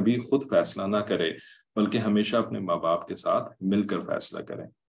میں کبھی خود فیصلہ نہ کرے بلکہ ہمیشہ اپنے ماں باپ کے ساتھ مل کر فیصلہ کرے.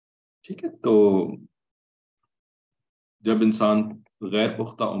 ٹھیک ہے، تو جب انسان غیر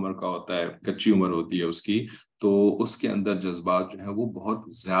پختہ عمر کا ہوتا ہے، کچی عمر ہوتی ہے اس کی، تو اس کے اندر جذبات جو ہیں وہ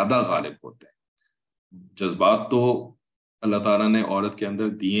بہت زیادہ غالب ہوتے ہیں. جذبات تو اللہ تعالیٰ نے عورت کے اندر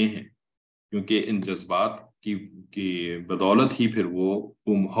دیے ہیں، کیونکہ ان جذبات کی بدولت ہی پھر وہ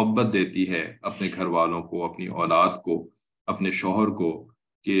محبت دیتی ہے اپنے گھر والوں کو، اپنی اولاد کو، اپنے شوہر کو،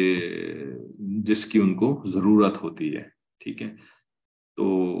 کہ جس کی ان کو ضرورت ہوتی ہے. ٹھیک ہے،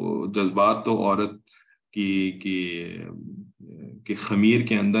 تو جذبات تو عورت کی خمیر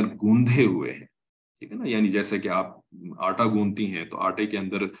کے اندر گوندھے ہوئے ہیں. ٹھیک ہے نا، یعنی جیسے کہ آپ آٹا گوندتی ہیں تو آٹے کے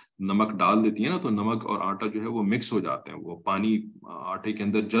اندر نمک ڈال دیتی ہیں نا، تو نمک اور آٹا جو ہے وہ مکس ہو جاتے ہیں، وہ پانی آٹے کے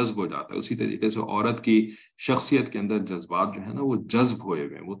اندر جذب ہو جاتا ہے. اسی طریقے سے عورت کی شخصیت کے اندر جذبات جو ہے نا وہ جذب ہوئے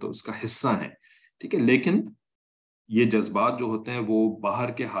ہوئے ہیں، وہ تو اس کا حصہ ہیں. ٹھیک ہے، لیکن یہ جذبات جو ہوتے ہیں وہ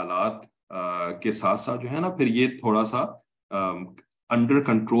باہر کے حالات کے ساتھ ساتھ جو ہے نا پھر یہ تھوڑا سا انڈر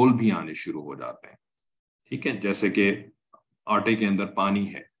کنٹرول بھی آنے شروع ہو جاتے ہیں. ٹھیک ہے، جیسے کہ آٹے کے اندر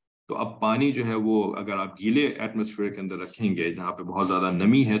پانی ہے، تو اب پانی جو ہے وہ اگر آپ گیلے ایٹماسفیئر کے اندر رکھیں گے جہاں پہ بہت زیادہ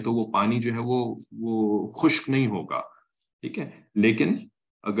نمی ہے تو وہ پانی جو ہے وہ خشک نہیں ہوگا. ٹھیک ہے، لیکن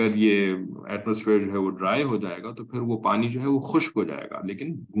اگر یہ ایٹماسفیئر جو ہے وہ ڈرائی ہو جائے گا تو پھر وہ پانی جو ہے وہ خشک ہو جائے گا.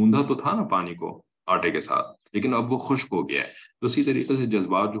 لیکن گوندا تو تھا نا پانی کو آٹے کے ساتھ، لیکن اب وہ خشک ہو گیا ہے. تو اسی طریقے سے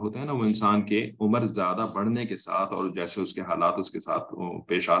جذبات جو ہوتے ہیں نا وہ انسان کے عمر زیادہ بڑھنے کے ساتھ اور جیسے اس کے حالات اس کے ساتھ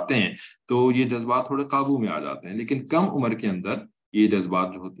پیش آتے ہیں تو یہ جذبات تھوڑے قابو میں آ جاتے ہیں. لیکن کم عمر کے اندر یہ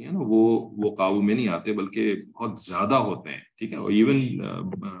جذبات جو ہوتی ہیں نا وہ قابو میں نہیں آتے بلکہ بہت زیادہ ہوتے ہیں. ٹھیک ہے، اور ایون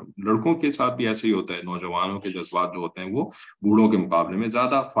لڑکوں کے ساتھ بھی ایسے ہی ہوتا ہے، نوجوانوں کے جذبات جو ہوتے ہیں وہ بوڑھوں کے مقابلے میں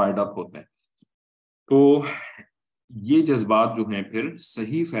زیادہ فائرڈ اپ ہوتے ہیں. تو یہ جذبات جو ہیں پھر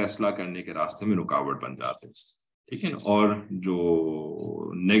صحیح فیصلہ کرنے کے راستے میں رکاوٹ بن جاتے ہیں. ٹھیک ہے نا، اور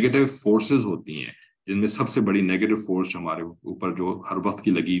جو نیگیٹو فورسز ہوتی ہیں جن میں سب سے بڑی نیگیٹو فورس ہمارے اوپر جو ہر وقت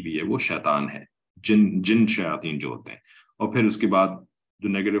کی لگی ہوئی ہے وہ شیطان ہے، جن شیاطین جو ہوتے ہیں. اور پھر اس کے بعد جو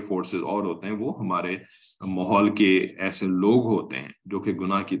نیگیٹو فورسز اور ہوتے ہیں وہ ہمارے ماحول کے ایسے لوگ ہوتے ہیں جو کہ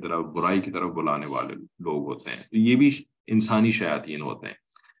گناہ کی طرف، برائی کی طرف بلانے والے لوگ ہوتے ہیں. یہ بھی انسانی شیاطین ہوتے ہیں.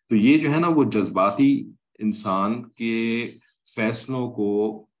 تو یہ جو ہے نا وہ جذباتی انسان کے فیصلوں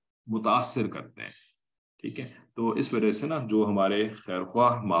کو متاثر کرتے ہیں. ٹھیک ہے، تو اس وجہ سے نا جو ہمارے خیر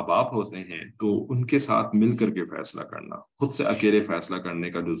خواہ ماں باپ ہوتے ہیں تو ان کے ساتھ مل کر کے فیصلہ کرنا، خود سے اکیلے فیصلہ کرنے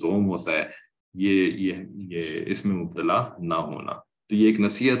کا جو زوم ہوتا ہے یہ اس میں مبتلا نہ ہونا. تو یہ ایک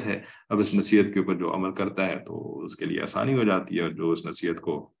نصیحت ہے. اب اس نصیحت کے اوپر جو عمل کرتا ہے تو اس کے لیے آسانی ہو جاتی ہے، اور جو اس نصیحت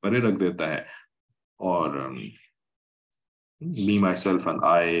کو پرے رکھ دیتا ہے اور me myself and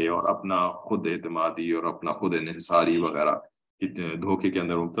I اور اپنا خود اعتمادی اور اپنا خود انحصاری وغیرہ دھوکے کے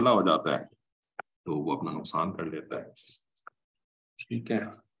اندر مبتلا ہو جاتا ہے تو وہ اپنا نقصان کر لیتا ہے. ٹھیک ہے،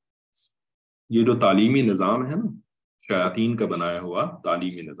 یہ جو تعلیمی نظام ہے نا، شیاطین کا بنایا ہوا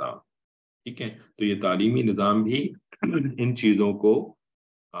تعلیمی نظام، ٹھیک ہے، تو یہ تعلیمی نظام بھی ان چیزوں کو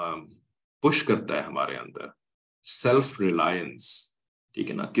پش کرتا ہے ہمارے اندر. سیلف ریلائنس، ٹھیک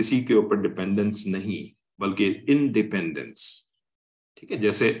ہے نا، کسی کے اوپر ڈپینڈنس نہیں بلکہ انڈیپینڈنس. ٹھیک ہے،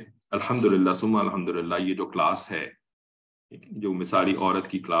 جیسے الحمدللہ ثم الحمدللہ یہ جو کلاس ہے، جو مثالی عورت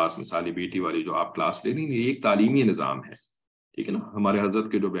کی کلاس، مثالی بیٹی والی جو آپ کلاس لے رہی ہیں، یہ ایک تعلیمی نظام ہے. ٹھیک ہے نا، ہمارے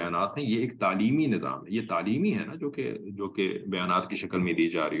حضرت کے جو بیانات ہیں یہ ایک تعلیمی نظام ہے. یہ تعلیمی ہے نا جو کہ بیانات کی شکل میں دی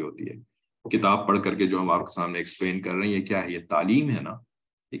جا رہی ہوتی ہے. کتاب پڑھ کر کے جو ہمارے سامنے ایکسپلین کر رہے ہیں یہ کیا ہے؟ یہ تعلیم ہے نا.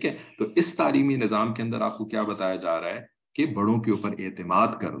 ٹھیک ہے، تو اس تعلیمی نظام کے اندر آپ کو کیا بتایا جا رہا ہے کہ بڑوں کے اوپر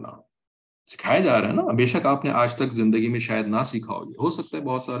اعتماد کرنا سکھایا جا رہا ہے نا. بے شک آپ نے آج تک زندگی میں شاید نہ سیکھا ہو سکتا ہے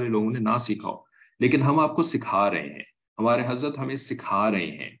بہت سارے لوگوں نے نہ سیکھا ہو، لیکن ہم آپ کو سکھا رہے ہیں. ہمارے حضرت ہمیں سکھا رہے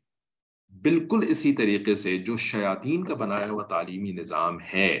ہیں بالکل اسی طریقے سے جو شیاطین کا بنایا ہوا تعلیمی نظام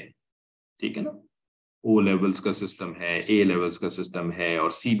ہے. ٹھیک ہے نا، او لیولز کا سسٹم ہے، اے لیولز کا سسٹم ہے، اور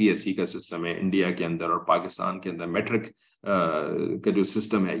سی بی ایس ای کا سسٹم ہے انڈیا کے اندر، اور پاکستان کے اندر میٹرک کا جو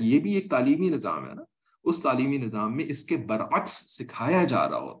سسٹم ہے یہ بھی ایک تعلیمی نظام ہے نا. اس تعلیمی نظام میں اس کے برعکس سکھایا جا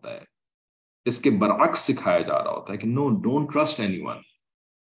رہا ہوتا ہے، اس کے برعکس سکھایا جا رہا ہوتا ہے کہ نو، ڈونٹ ٹرسٹ اینی ون.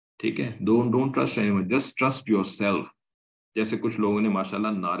 ٹھیک ہے، don't trust any one, just trust your self. جیسے کچھ لوگوں نے ماشاءاللہ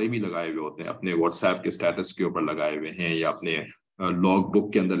نعرے بھی لگائے ہوئے ہوتے ہیں، اپنے واٹس ایپ کے سٹیٹس کے اوپر لگائے ہوئے ہیں یا اپنے لاگ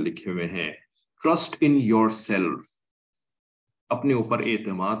بک کے اندر لکھے ہوئے ہیں، ٹرسٹ ان یور سیلف، اپنے اوپر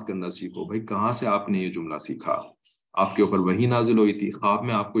اعتماد کرنا سیکھو۔ بھائی کہاں سے آپ نے یہ جملہ سیکھا؟ آپ کے اوپر وحی نازل ہوئی تھی، خواب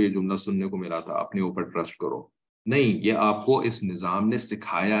میں آپ کو یہ جملہ سننے کو ملا تھا، اپنے اوپر ٹرسٹ کرو؟ نہیں، یہ آپ کو اس نظام نے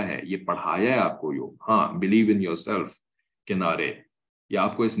سکھایا ہے، یہ پڑھایا ہے آپ کو۔ ہاں، بلیو ان یور سیلف کے نعرے یہ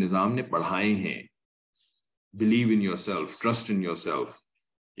آپ کو اس نظام نے پڑھائے ہیں، blue in your self, trust in your self,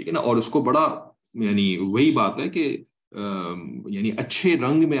 ٹھیک ہے نا؟ اور اس کو بڑا یعنی وہی بات ہے کہ یعنی اچھے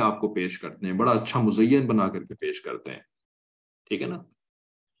رنگ میں آپ کو پیش کرتے ہیں، بڑا اچھا مزین بنا کر کے پیش کرتے ہیں، ٹھیک ہے نا؟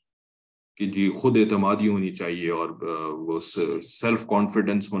 کہ جی خود اعتمادی ہونی چاہیے اور وہ سیلف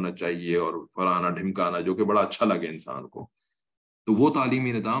کانفیڈنس ہونا چاہیے اور فلانا ڈھمکانا، جو کہ بڑا اچھا لگے انسان کو۔ تو وہ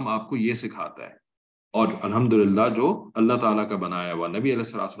تعلیمی نظام آپ کو یہ سکھاتا ہے، اور الحمدللہ جو اللہ تعالیٰ کا بنایا ہوا، نبی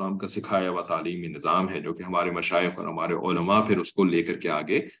علیہ السلام کا سکھایا ہوا تعلیمی نظام ہے، جو کہ ہمارے مشائخ اور ہمارے علماء پھر اس کو لے کر کے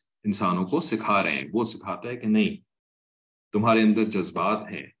آگے انسانوں کو سکھا رہے ہیں۔ وہ سکھاتا ہے کہ نہیں، تمہارے اندر جذبات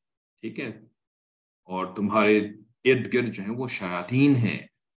ہیں، ٹھیک ہے، اور تمہارے ارد گرد جو ہیں وہ شیاطین ہیں،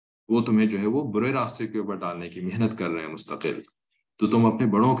 وہ تمہیں جو ہے وہ برے راستے کے اوپر ڈالنے کی محنت کر رہے ہیں مستقل۔ تو تم اپنے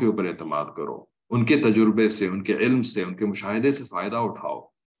بڑوں کے اوپر اعتماد کرو، ان کے تجربے سے، ان کے علم سے، ان کے مشاہدے سے فائدہ اٹھاؤ،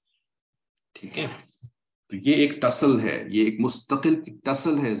 ٹھیک ہے؟ تو یہ ایک ٹسل ہے، یہ ایک مستقل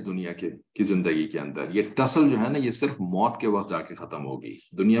ٹسل ہے اس دنیا کی زندگی کے اندر۔ یہ ٹسل جو ہے نا، یہ صرف موت کے وقت جا کے ختم ہوگی،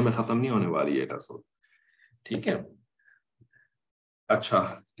 دنیا میں ختم نہیں ہونے والی ہے ٹسل، ٹھیک ہے؟ اچھا،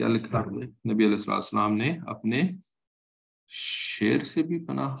 کیا لکھا ہے؟ نبی علیہ السلام نے اپنے شر سے بھی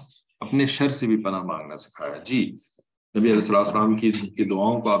پناہ مانگنا سکھایا۔ جی، نبی علیہ السلام کی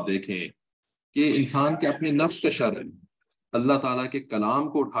دعاؤں کو آپ دیکھیں کہ انسان کے اپنے نفس کا شر ہے، اللہ تعالیٰ کے کلام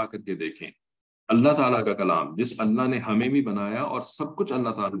کو اٹھا کر کے دیکھیں، اللہ تعالیٰ کا کلام جس اللہ نے ہمیں بھی بنایا اور سب کچھ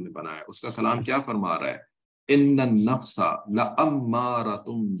اللہ تعالیٰ نے بنایا، اس کا کلام کیا فرما رہا ہے؟ ان النفس لامارۃ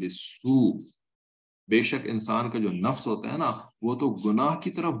بالسوء، بے شک انسان کا جو نفس ہوتا ہے نا، وہ تو گناہ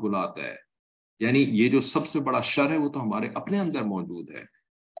کی طرف بلاتا ہے۔ یعنی یہ جو سب سے بڑا شر ہے وہ تو ہمارے اپنے اندر موجود ہے،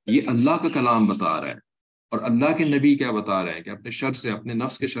 یہ اللہ کا کلام بتا رہا ہے، اور اللہ کے نبی کیا بتا رہے ہیں کہ اپنے شر سے، اپنے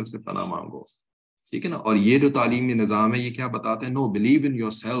نفس کے شر سے پناہ مانگو، ٹھیک ہے نا؟ اور یہ جو تعلیمی نظام ہے یہ کیا بتاتے ہیں؟ No, believe in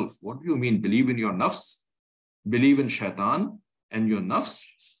yourself. What do you mean believe in your نفس؟ بلیو ان شیطان اینڈ یور نفس؟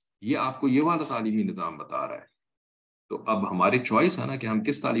 یہ آپ کو یہ والا تعلیمی نظام بتا رہا ہے۔ تو اب ہماری چوائس ہے نا کہ ہم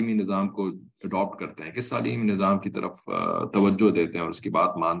کس تعلیمی نظام کو اڈاپٹ کرتے ہیں، کس تعلیمی نظام کی طرف توجہ دیتے ہیں اور اس کی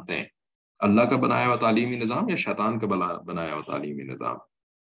بات مانتے ہیں، اللہ کا بنایا ہوا تعلیمی نظام یا شیطان کا بنایا ہوا تعلیمی نظام،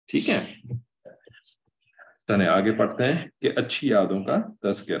 ٹھیک ہے؟ چلیں آگے پڑھتے ہیں کہ اچھی یادوں کا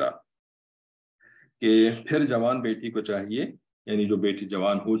تذکرہ، کہ پھر جوان بیٹی کو چاہیے، یعنی جو بیٹی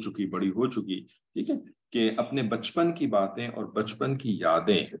جوان ہو چکی، بڑی ہو چکی، ٹھیک ہے، کہ اپنے بچپن کی باتیں اور بچپن کی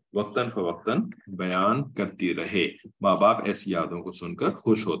یادیں وقتاً فوقتاً بیان کرتی رہے۔ ماں باپ ایسی یادوں کو سن کر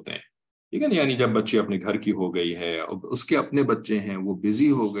خوش ہوتے ہیں، ٹھیک ہے نا؟ یعنی جب بچی اپنے گھر کی ہو گئی ہے، اس کے اپنے بچے ہیں، وہ بزی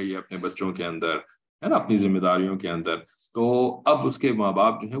ہو گئی ہے اپنے بچوں کے اندر، ہے نا، اپنی ذمہ داریوں کے اندر، تو اب اس کے ماں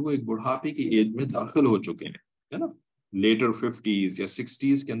باپ جو ہے وہ ایک بڑھاپے کی ایج میں داخل ہو چکے ہیں، ہے نا، لیٹر 50s یا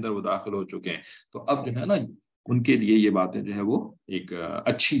 60s کے اندر وہ داخل ہو چکے ہیں۔ تو اب جو ہے نا ان کے لیے یہ باتیں جو ہے وہ ایک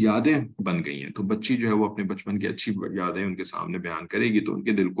اچھی یادیں بن گئی ہیں۔ تو بچی جو ہے وہ اپنے بچپن کی اچھی یادیں ان کے سامنے بیان کرے گی تو ان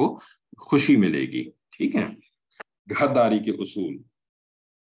کے دل کو خوشی ملے گی، ٹھیک ہے؟ گھرداری کے اصول،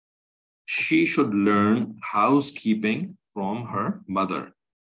 she should learn housekeeping from her mother،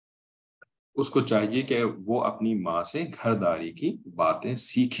 اس کو چاہیے کہ وہ اپنی ماں سے گھرداری کی باتیں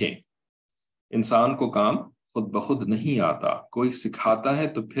سیکھیں۔ انسان کو کام خود بخود نہیں آتا، کوئی سکھاتا ہے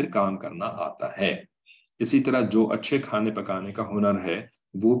تو پھر کام کرنا آتا ہے۔ اسی طرح جو اچھے کھانے پکانے کا ہنر ہے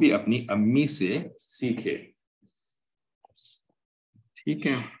وہ بھی اپنی امی سے سیکھے، ٹھیک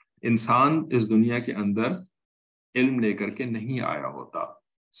ہے؟ انسان اس دنیا کے اندر علم لے کر کے نہیں آیا ہوتا،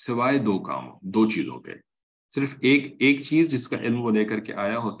 سوائے دو چیزوں کے۔ صرف ایک چیز جس کا علم وہ لے کر کے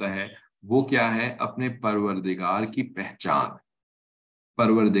آیا ہوتا ہے، وہ کیا ہے؟ اپنے پروردگار کی پہچان،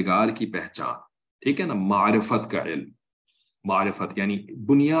 ٹھیک ہے نا؟ معرفت کا علم، معرفت یعنی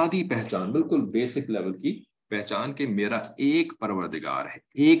بنیادی پہچان، بالکل بیسک لیول کی پہچان کہ میرا ایک پروردگار ہے،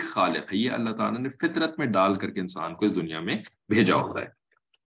 ایک خالق ہے، یہ اللہ تعالیٰ نے فطرت میں ڈال کر کے انسان کو اس دنیا میں بھیجا ہوتا ہے۔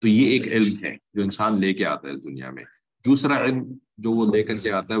 تو یہ ایک علم ہے جو انسان لے کے آتا ہے اس دنیا میں۔ دوسرا علم جو وہ لے کر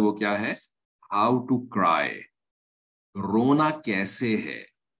کے آتا ہے وہ کیا ہے؟ ہاؤ ٹو کرائی، رونا کیسے ہے،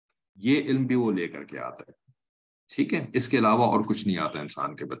 یہ علم بھی وہ لے کر کے آتا ہے، ٹھیک ہے؟ اس کے علاوہ اور کچھ نہیں آتا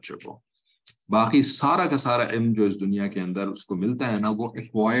انسان کے بچے کو۔ باقی سارا کا سارا علم جو اس دنیا کے اندر اس کو ملتا ہے نا، وہ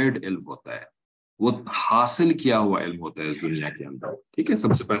ایکوائرڈ علم ہوتا ہے، وہ حاصل کیا ہوا علم ہوتا ہے اس دنیا کے اندر، ٹھیک ہے؟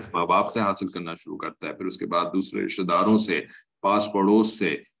 سب سے پہلے ماں باپ سے حاصل کرنا شروع کرتا ہے، پھر اس کے بعد دوسرے رشتہ داروں سے، پاس پڑوس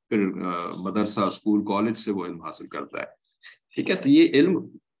سے، پھر مدرسہ، اسکول، کالج سے وہ علم حاصل کرتا ہے۔ ٹھیک ہے. تو یہ علم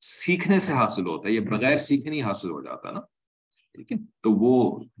سیکھنے سے حاصل ہوتا ہے, یہ بغیر سیکھے نہیں حاصل ہو جاتا نا. ٹھیک ہے. تو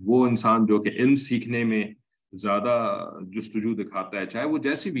وہ انسان جو کہ علم سیکھنے میں زیادہ جستجو دکھاتا ہے, چاہے وہ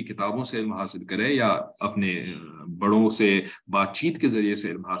جیسی بھی کتابوں سے علم حاصل کرے یا اپنے بڑوں سے بات چیت کے ذریعے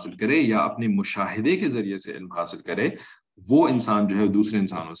سے علم حاصل کرے یا اپنے مشاہدے کے ذریعے سے علم حاصل کرے, وہ انسان جو ہے دوسرے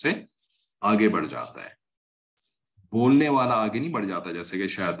انسانوں سے آگے بڑھ جاتا ہے. بولنے والا آگے نہیں بڑھ جاتا, جیسے کہ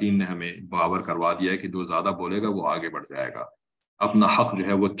شیاطین نے ہمیں باور کروا دیا ہے کہ جو زیادہ بولے گا وہ آگے بڑھ جائے گا. اپنا حق جو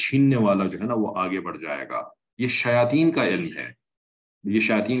ہے وہ چھیننے والا جو ہے نا وہ آگے بڑھ جائے گا. یہ شیاطین کا علم ہے, یہ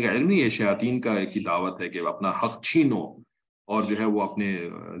شیاطین کا علم نہیں, یہ شیاطین کی دعوت ہے کہ اپنا حق چھینو اور جو ہے وہ اپنے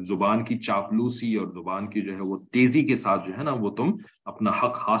زبان کی چاپلوسی اور زبان کی جو ہے وہ تیزی کے ساتھ جو ہے نا وہ تم اپنا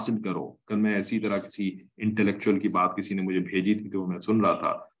حق حاصل کرو. کل میں اسی طرح کسی انٹلیکچوئل کی بات کسی نے مجھے بھیجی تھی تو میں سن رہا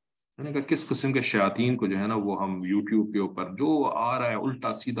تھا, میں نے کہا کس قسم کے شیاطین کو جو ہے نا وہ ہم یوٹیوب کے اوپر جو آ رہا ہے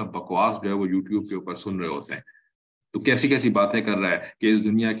الٹا سیدھا بکواس جو ہے وہ یوٹیوب کے اوپر سن رہے ہوتے ہیں. تو کیسی کیسی باتیں کر رہا ہے کہ اس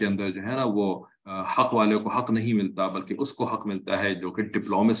دنیا کے اندر جو ہے نا وہ حق والے کو حق نہیں ملتا بلکہ اس کو حق ملتا ہے جو کہ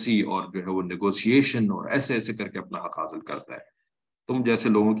ڈپلومیسی اور جو ہے وہ نیگوشیشن اور ایسے ایسے کر کے اپنا حق حاصل کرتا ہے. تم جیسے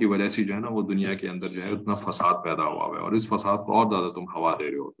لوگوں کی وجہ سے جو ہے نا وہ دنیا کے اندر جو ہے اتنا فساد پیدا ہوا ہے اور اس فساد کو اور زیادہ تم ہوا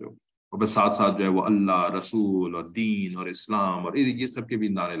دے رہے ہوتے ہو. اور بس ساتھ ساتھ جو ہے وہ اللہ, رسول اور دین اور اسلام اور یہ سب کے بھی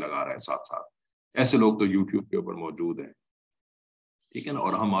نعرے لگا رہا ہے ساتھ ساتھ. ایسے لوگ تو یوٹیوب کے اوپر موجود ہیں. ٹھیک ہے نا.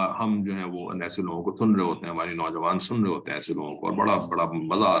 اور ہم جو ہے وہ ایسے لوگوں کو سن رہے ہوتے ہیں, ہماری نوجوان سن رہے ہوتے ہیں ایسے لوگوں کو, اور بڑا بڑا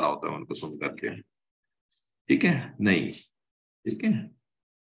مزہ آ رہا ہوتا ہے ان کو سن کر کے. ٹھیک ہے. نہیں, ٹھیک ہے.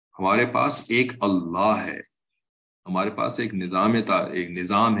 ہمارے پاس ایک اللہ ہے, ہمارے پاس ایک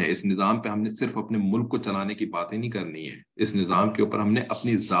نظام ہے. اس نظام پہ ہم نے صرف اپنے ملک کو چلانے کی باتیں نہیں کرنی ہے, اس نظام کے اوپر ہم نے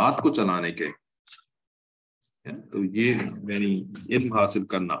اپنی ذات کو چلانے کے. تو یہ یعنی علم حاصل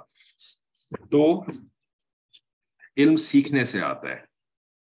کرنا تو علم سیکھنے سے آتا ہے,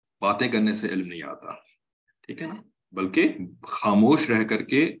 باتیں کرنے سے علم نہیں آتا. ٹھیک ہے نا. بلکہ خاموش رہ کر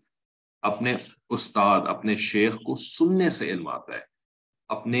کے اپنے استاد اپنے شیخ کو سننے سے علم آتا ہے,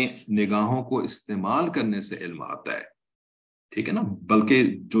 اپنے نگاہوں کو استعمال کرنے سے علم آتا ہے. ٹھیک ہے نا. بلکہ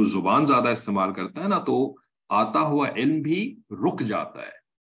جو زبان زیادہ استعمال کرتا ہے نا تو آتا ہوا علم بھی رک جاتا ہے.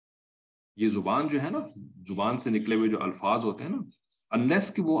 یہ زبان جو ہے نا, زبان سے نکلے ہوئے جو الفاظ ہوتے ہیں نا,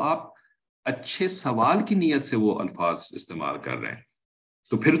 انلیس کہ وہ آپ اچھے سوال کی نیت سے وہ الفاظ استعمال کر رہے ہیں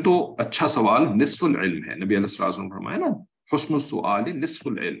تو پھر تو اچھا سوال نصف العلم ہے. نبی علیہ الصلوۃ والسلام نے فرمایا نا حسن السؤال نصف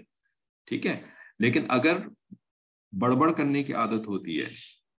العلم. ٹھیک ہے. لیکن اگر بڑبڑ کرنے کی عادت ہوتی ہے,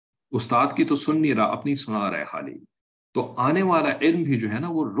 استاد کی تو سن نہیں رہا, اپنی سنا رہا ہے خالی, تو آنے والا علم بھی جو ہے نا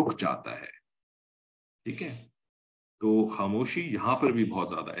وہ رک جاتا ہے. ٹھیک ہے. تو خاموشی یہاں پر بھی بہت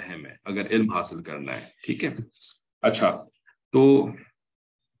زیادہ اہم ہے اگر علم حاصل کرنا ہے. ٹھیک ہے. اچھا, تو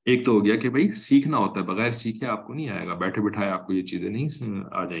ایک تو ہو گیا کہ بھائی سیکھنا ہوتا ہے, بغیر سیکھے آپ کو نہیں آئے گا, بیٹھے بٹھائے آپ کو یہ چیزیں نہیں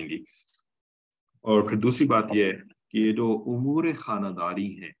آ جائیں گی. اور پھر دوسری بات یہ ہے کہ یہ جو امور خانہ داری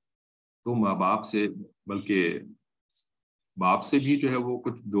ہیں تو ماں باپ سے, بلکہ باپ سے بھی جو ہے وہ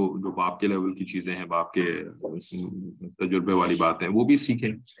کچھ جو باپ کے لیول کی چیزیں ہیں, باپ کے تجربے والی باتیں وہ بھی سیکھیں.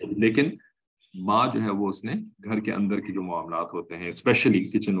 لیکن ماں جو ہے وہ اس نے گھر کے اندر کے جو معاملات ہوتے ہیں, اسپیشلی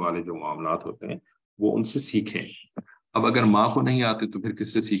کچن والے جو معاملات ہوتے ہیں, وہ ان سے سیکھیں. اب اگر ماں کو نہیں آتے تو پھر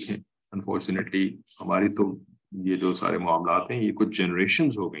کس سے سیکھیں؟ انفارچونیٹلی ہماری تو یہ جو سارے معاملات ہیں یہ کچھ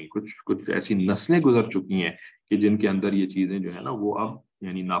جنریشنز ہو گئیں, کچھ ایسی نسلیں گزر چکی ہیں کہ جن کے اندر یہ چیزیں جو ہے نا وہ اب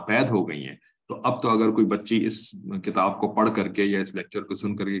یعنی ناپید ہو گئی ہیں. تو اب تو اگر کوئی بچی اس کتاب کو پڑھ کر کے یا اس لیکچر کو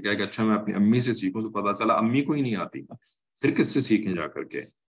سن کر کے کہے کہ اچھا میں اپنی امی سے سیکھوں, تو پتہ چلا امی کو ہی نہیں آتی, پھر کس سے سیکھیں جا کر کے.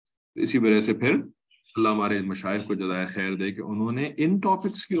 اسی وجہ سے پھر اللہ ہمارے مشائخ کو جزائے خیر دے کہ انہوں نے ان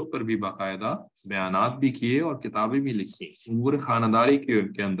ٹاپکس کے اوپر بھی باقاعدہ بیانات بھی کیے اور کتابیں بھی لکھی. امور خانہ داری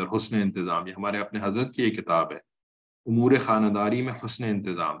کے اندر حسن انتظام, یہ ہمارے اپنے حضرت کی یہ کتاب ہے, امور خانہ داری میں حسن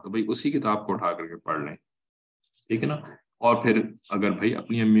انتظام. تو بھائی اسی کتاب کو اٹھا کر کے پڑھ لیں. ٹھیک ہے نا. اور پھر اگر بھائی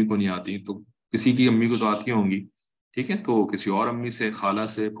اپنی امی کو نہیں آتی تو کسی کی امی کو تو آتی ہوں گی, ٹھیک ہے, تو کسی اور امی سے, خالہ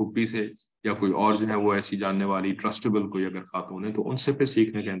سے, پھپھی سے, یا کوئی اور جو ہے وہ ایسی جاننے والی ٹرسٹیبل کوئی اگر خاتون ہے تو ان سے پھر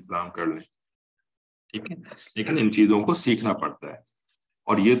سیکھنے کا انتظام کر لیں. ٹھیک ہے. لیکن ان چیزوں کو سیکھنا پڑتا ہے,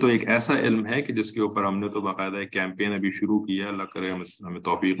 اور یہ تو ایک ایسا علم ہے کہ جس کے اوپر ہم نے تو باقاعدہ ایک کیمپین ابھی شروع کیا ہے, اللہ کرے ہمیں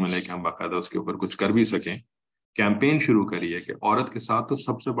توفیق ملے کہ ہم باقاعدہ اس کے اوپر کچھ کر بھی سکیں. کیمپین شروع کری ہے کہ عورت کے ساتھ تو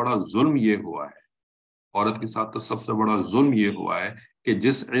سب سے بڑا ظلم یہ ہوا ہے, عورت کے ساتھ تو سب سے بڑا ظلم یہ ہوا ہے کہ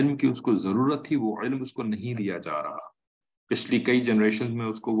جس علم کی اس کو ضرورت تھی وہ علم اس کو نہیں دیا جا رہا. پچھلی کئی جنریشن میں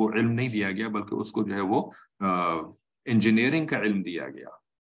اس کو وہ علم نہیں دیا گیا, بلکہ اس کو جو ہے وہ انجینئرنگ کا علم دیا گیا.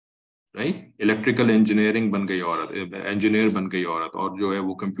 رائٹ, الیکٹریکل انجینئرنگ بن گئی عورت, انجینئر بن گئی عورت, اور جو ہے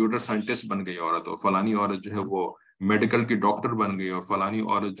وہ کمپیوٹر سائنٹسٹ بن گئی عورت, اور فلانی عورت جو ہے وہ میڈیکل کی ڈاکٹر بن گئی, اور فلانی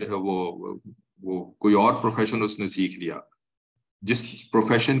عورت جو ہے وہ کوئی اور پروفیشن اس نے سیکھ لیا. جس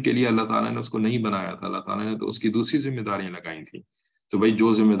پروفیشن کے لیے اللہ تعالیٰ نے اس کو نہیں بنایا تھا، اللہ تعالیٰ نے تو اس کی دوسری ذمہ داریاں لگائی تھیں. تو بھائی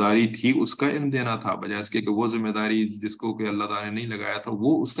جو ذمہ داری تھی اس کا علم دینا تھا، بجائے اس کے کہ وہ ذمہ داری جس کو کہ اللہ تعالیٰ نے نہیں لگایا تھا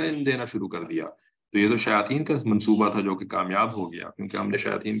وہ اس کا علم دینا شروع کر دیا. تو یہ تو شیاطین کا منصوبہ تھا جو کہ کامیاب ہو گیا، کیونکہ ہم نے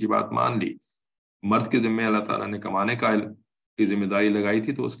شیاطین کی بات مان لی. مرد کے ذمہ اللہ تعالیٰ نے کمانے کا علم کی ذمہ داری لگائی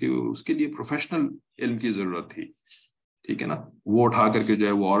تھی، تو اس کے لیے پروفیشنل علم کی ضرورت تھی. ٹھیک ہے نا، وہ اٹھا کر کے جو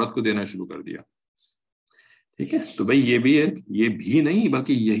ہے وہ عورت کو دینا شروع کر دیا. ٹھیک ہے، تو بھائی یہ بھی نہیں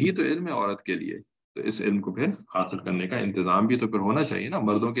بلکہ یہی تو علم ہے عورت کے لیے. تو اس علم کو پھر حاصل کرنے کا انتظام بھی تو پھر ہونا چاہیے نا.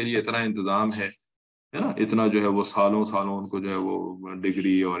 مردوں کے لیے اتنا انتظام ہے نا، اتنا جو ہے وہ سالوں سالوں ان کو جو ہے وہ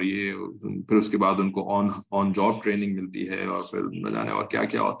ڈگری اور یہ، پھر اس کے بعد ان کو آن جاب ٹریننگ ملتی ہے، اور پھر نہ جانے اور کیا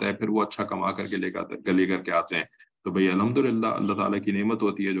کیا ہوتا ہے، پھر وہ اچھا کما کر کے لے کر کے آتے ہیں. تو بھئی الحمدللہ اللہ تعالیٰ کی نعمت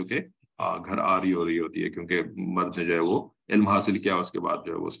ہوتی ہے جو کہ گھر آ رہی ہو رہی ہوتی ہے، کیونکہ مرد نے جو ہے وہ علم حاصل کیا، اس کے بعد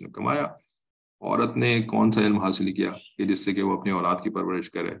جو ہے وہ اس نے کمایا. عورت نے کون سا علم حاصل کیا کہ جس سے کہ وہ اپنی اولاد کی پرورش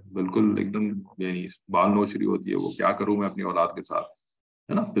کرے؟ بالکل ایک دم یعنی بال نوچ رہی ہوتی ہے وہ، کیا کروں میں اپنی اولاد کے ساتھ،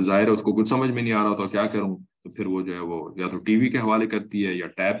 ہے نا. پھر ظاہر ہے اس کو کچھ سمجھ میں نہیں آ رہا تو کیا کروں، تو پھر وہ جو ہے وہ یا تو ٹی وی کے حوالے کرتی ہے یا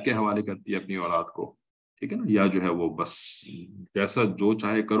ٹیب کے حوالے کرتی ہے اپنی اولاد کو. ٹھیک ہے نا، یا جو ہے وہ بس جیسا جو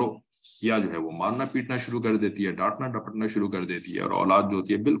چاہے کرو، یا جو ہے وہ مارنا پیٹنا شروع کر دیتی ہے، ڈانٹنا ڈپٹنا شروع کر دیتی ہے، اور اولاد جو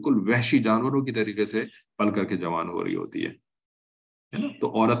ہوتی ہے بالکل وحشی جانوروں کی طریقے سے پل کر کے جوان ہو رہی ہوتی ہے نا. تو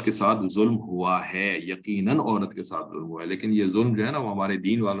عورت کے ساتھ ظلم ہوا ہے، یقیناً عورت کے ساتھ ظلم ہوا ہے، لیکن یہ ظلم جو ہے نا وہ ہمارے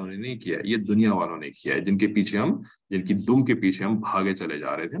دین والوں نے نہیں کیا ہے، یہ دنیا والوں نے کیا ہے، جن کی دم کے پیچھے ہم بھاگے چلے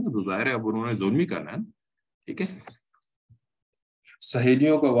جا رہے تھے نا. تو ظاہر ہے اب انہوں نے ظلم ہی کرنا ہے نا. ٹھیک ہے،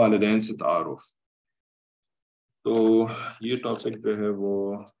 سہیلیوں کا والدین سے تعارف. تو یہ ٹاپک جو ہے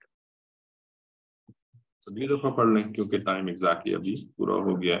وہ اگلی دفعہ پڑھ لیں، کیونکہ ٹائم ایگزیکٹلی ابھی پورا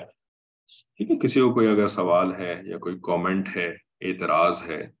ہو گیا ہے. ٹھیک ہے، کسی کو کوئی اگر سوال ہے یا کوئی کامنٹ ہے، اعتراض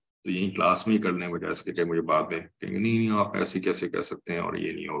ہے، تو یہی کلاس میں ہی کرنے بجائے اس کے کہ مجھے بعد میں کہیں گے نہیں آپ ایسے کیسے کہہ سکتے ہیں اور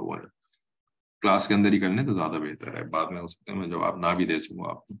یہ نہیں اور وہ نہیں. کلاس کے اندر ہی کرنے تو زیادہ بہتر ہے، بعد میں ہو سکتا ہے میں جواب نہ بھی دے سکوں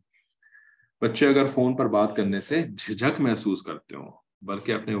آپ کو. بچے اگر فون پر بات کرنے سے جھجک محسوس کرتے ہوں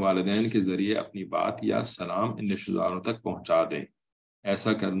بلکہ اپنے والدین کے ذریعے اپنی بات یا سلام ان رشتہ داروں تک پہنچا دیں،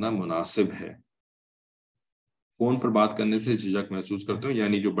 ایسا کرنا مناسب ہے. فون پر بات کرنے سے جھجک محسوس کرتے ہوں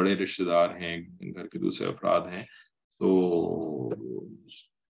یعنی جو بڑے رشتہ دار ہیں، گھر کے دوسرے افراد ہیں، تو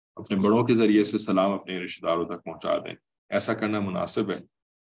اپنے بڑوں کے ذریعے سے سلام اپنے رشتہ داروں تک پہنچا دیں، ایسا کرنا مناسب ہے.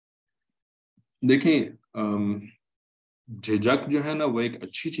 دیکھیں جھجک جو ہے نا وہ ایک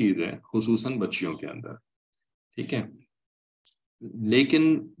اچھی چیز ہے، خصوصاً بچیوں کے اندر. ٹھیک ہے،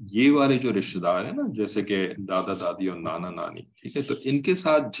 لیکن یہ والے جو رشتہ دار ہیں نا، جیسے کہ دادا دادی اور نانا نانی، ٹھیک ہے، تو ان کے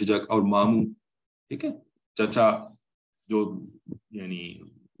ساتھ جھجک، اور ماموں، ٹھیک ہے، چچا، جو یعنی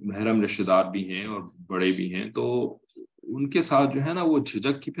محرم رشتہ دار بھی ہیں اور بڑے بھی ہیں، تو ان کے ساتھ جو ہے نا وہ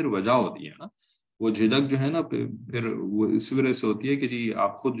جھجک کی پھر وجہ ہوتی ہے نا. وہ جھجک جو ہے نا پھر وہ اس وجہ سے ہوتی ہے کہ جی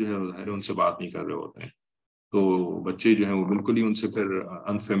آپ خود جو ہے ان سے بات نہیں کر رہے ہوتے ہیں، تو بچے جو ہیں وہ بالکل ہی ان سے پھر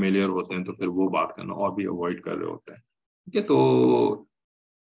انفیمیلیئر ہوتے ہیں، تو پھر وہ بات کرنا اور بھی اوائڈ کر رہے ہوتے ہیں. ٹھیک ہے، تو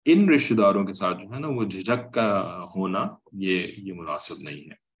ان رشتہ داروں کے ساتھ جو ہے نا وہ جھجک کا ہونا یہ مناسب نہیں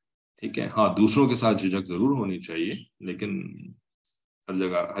ہے. ٹھیک ہے، ہاں دوسروں کے ساتھ جھجک ضرور ہونی چاہیے، لیکن ہر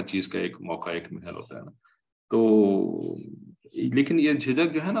جگہ ہر چیز کا ایک موقع ایک محل ہوتا ہے نا. تو لیکن یہ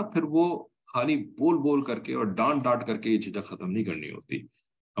جھجک جو ہے نا پھر وہ خالی بول بول کر کے اور ڈانٹ ڈانٹ کر کے یہ جھجک ختم نہیں کرنی ہوتی.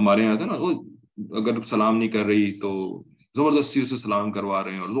 ہمارے یہاں تھا نا، وہ اگر سلام نہیں کر رہی تو زبردستی اسے سلام کروا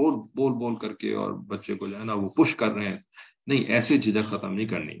رہے ہیں، اور زور بول بول کر کے، اور بچے کو جو ہے نا وہ پش کر رہے ہیں. نہیں، ایسے جھجک ختم نہیں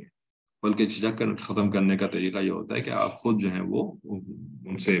کرنی ہے، بلکہ جھجک ختم کرنے کا طریقہ یہ ہوتا ہے کہ آپ خود جو ہیں وہ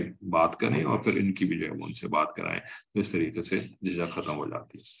ان سے بات کریں، اور پھر ان کی بھی جو ہے وہ ان سے بات کرائیں. تو اس طریقے سے جھجک ختم ہو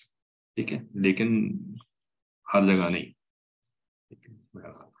جاتی ہے. ٹھیک ہے، لیکن ہر جگہ نہیں. ٹھیک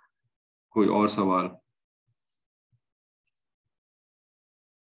ہے، کوئی اور سوال؟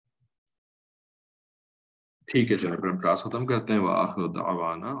 ٹھیک ہے، چلیں پھر ہم کلاس ختم کرتے ہیں. وآخر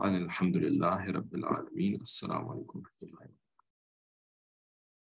دعوانا ان الحمد للہ رب العالمین. السلام علیکم و رحمۃ اللہ.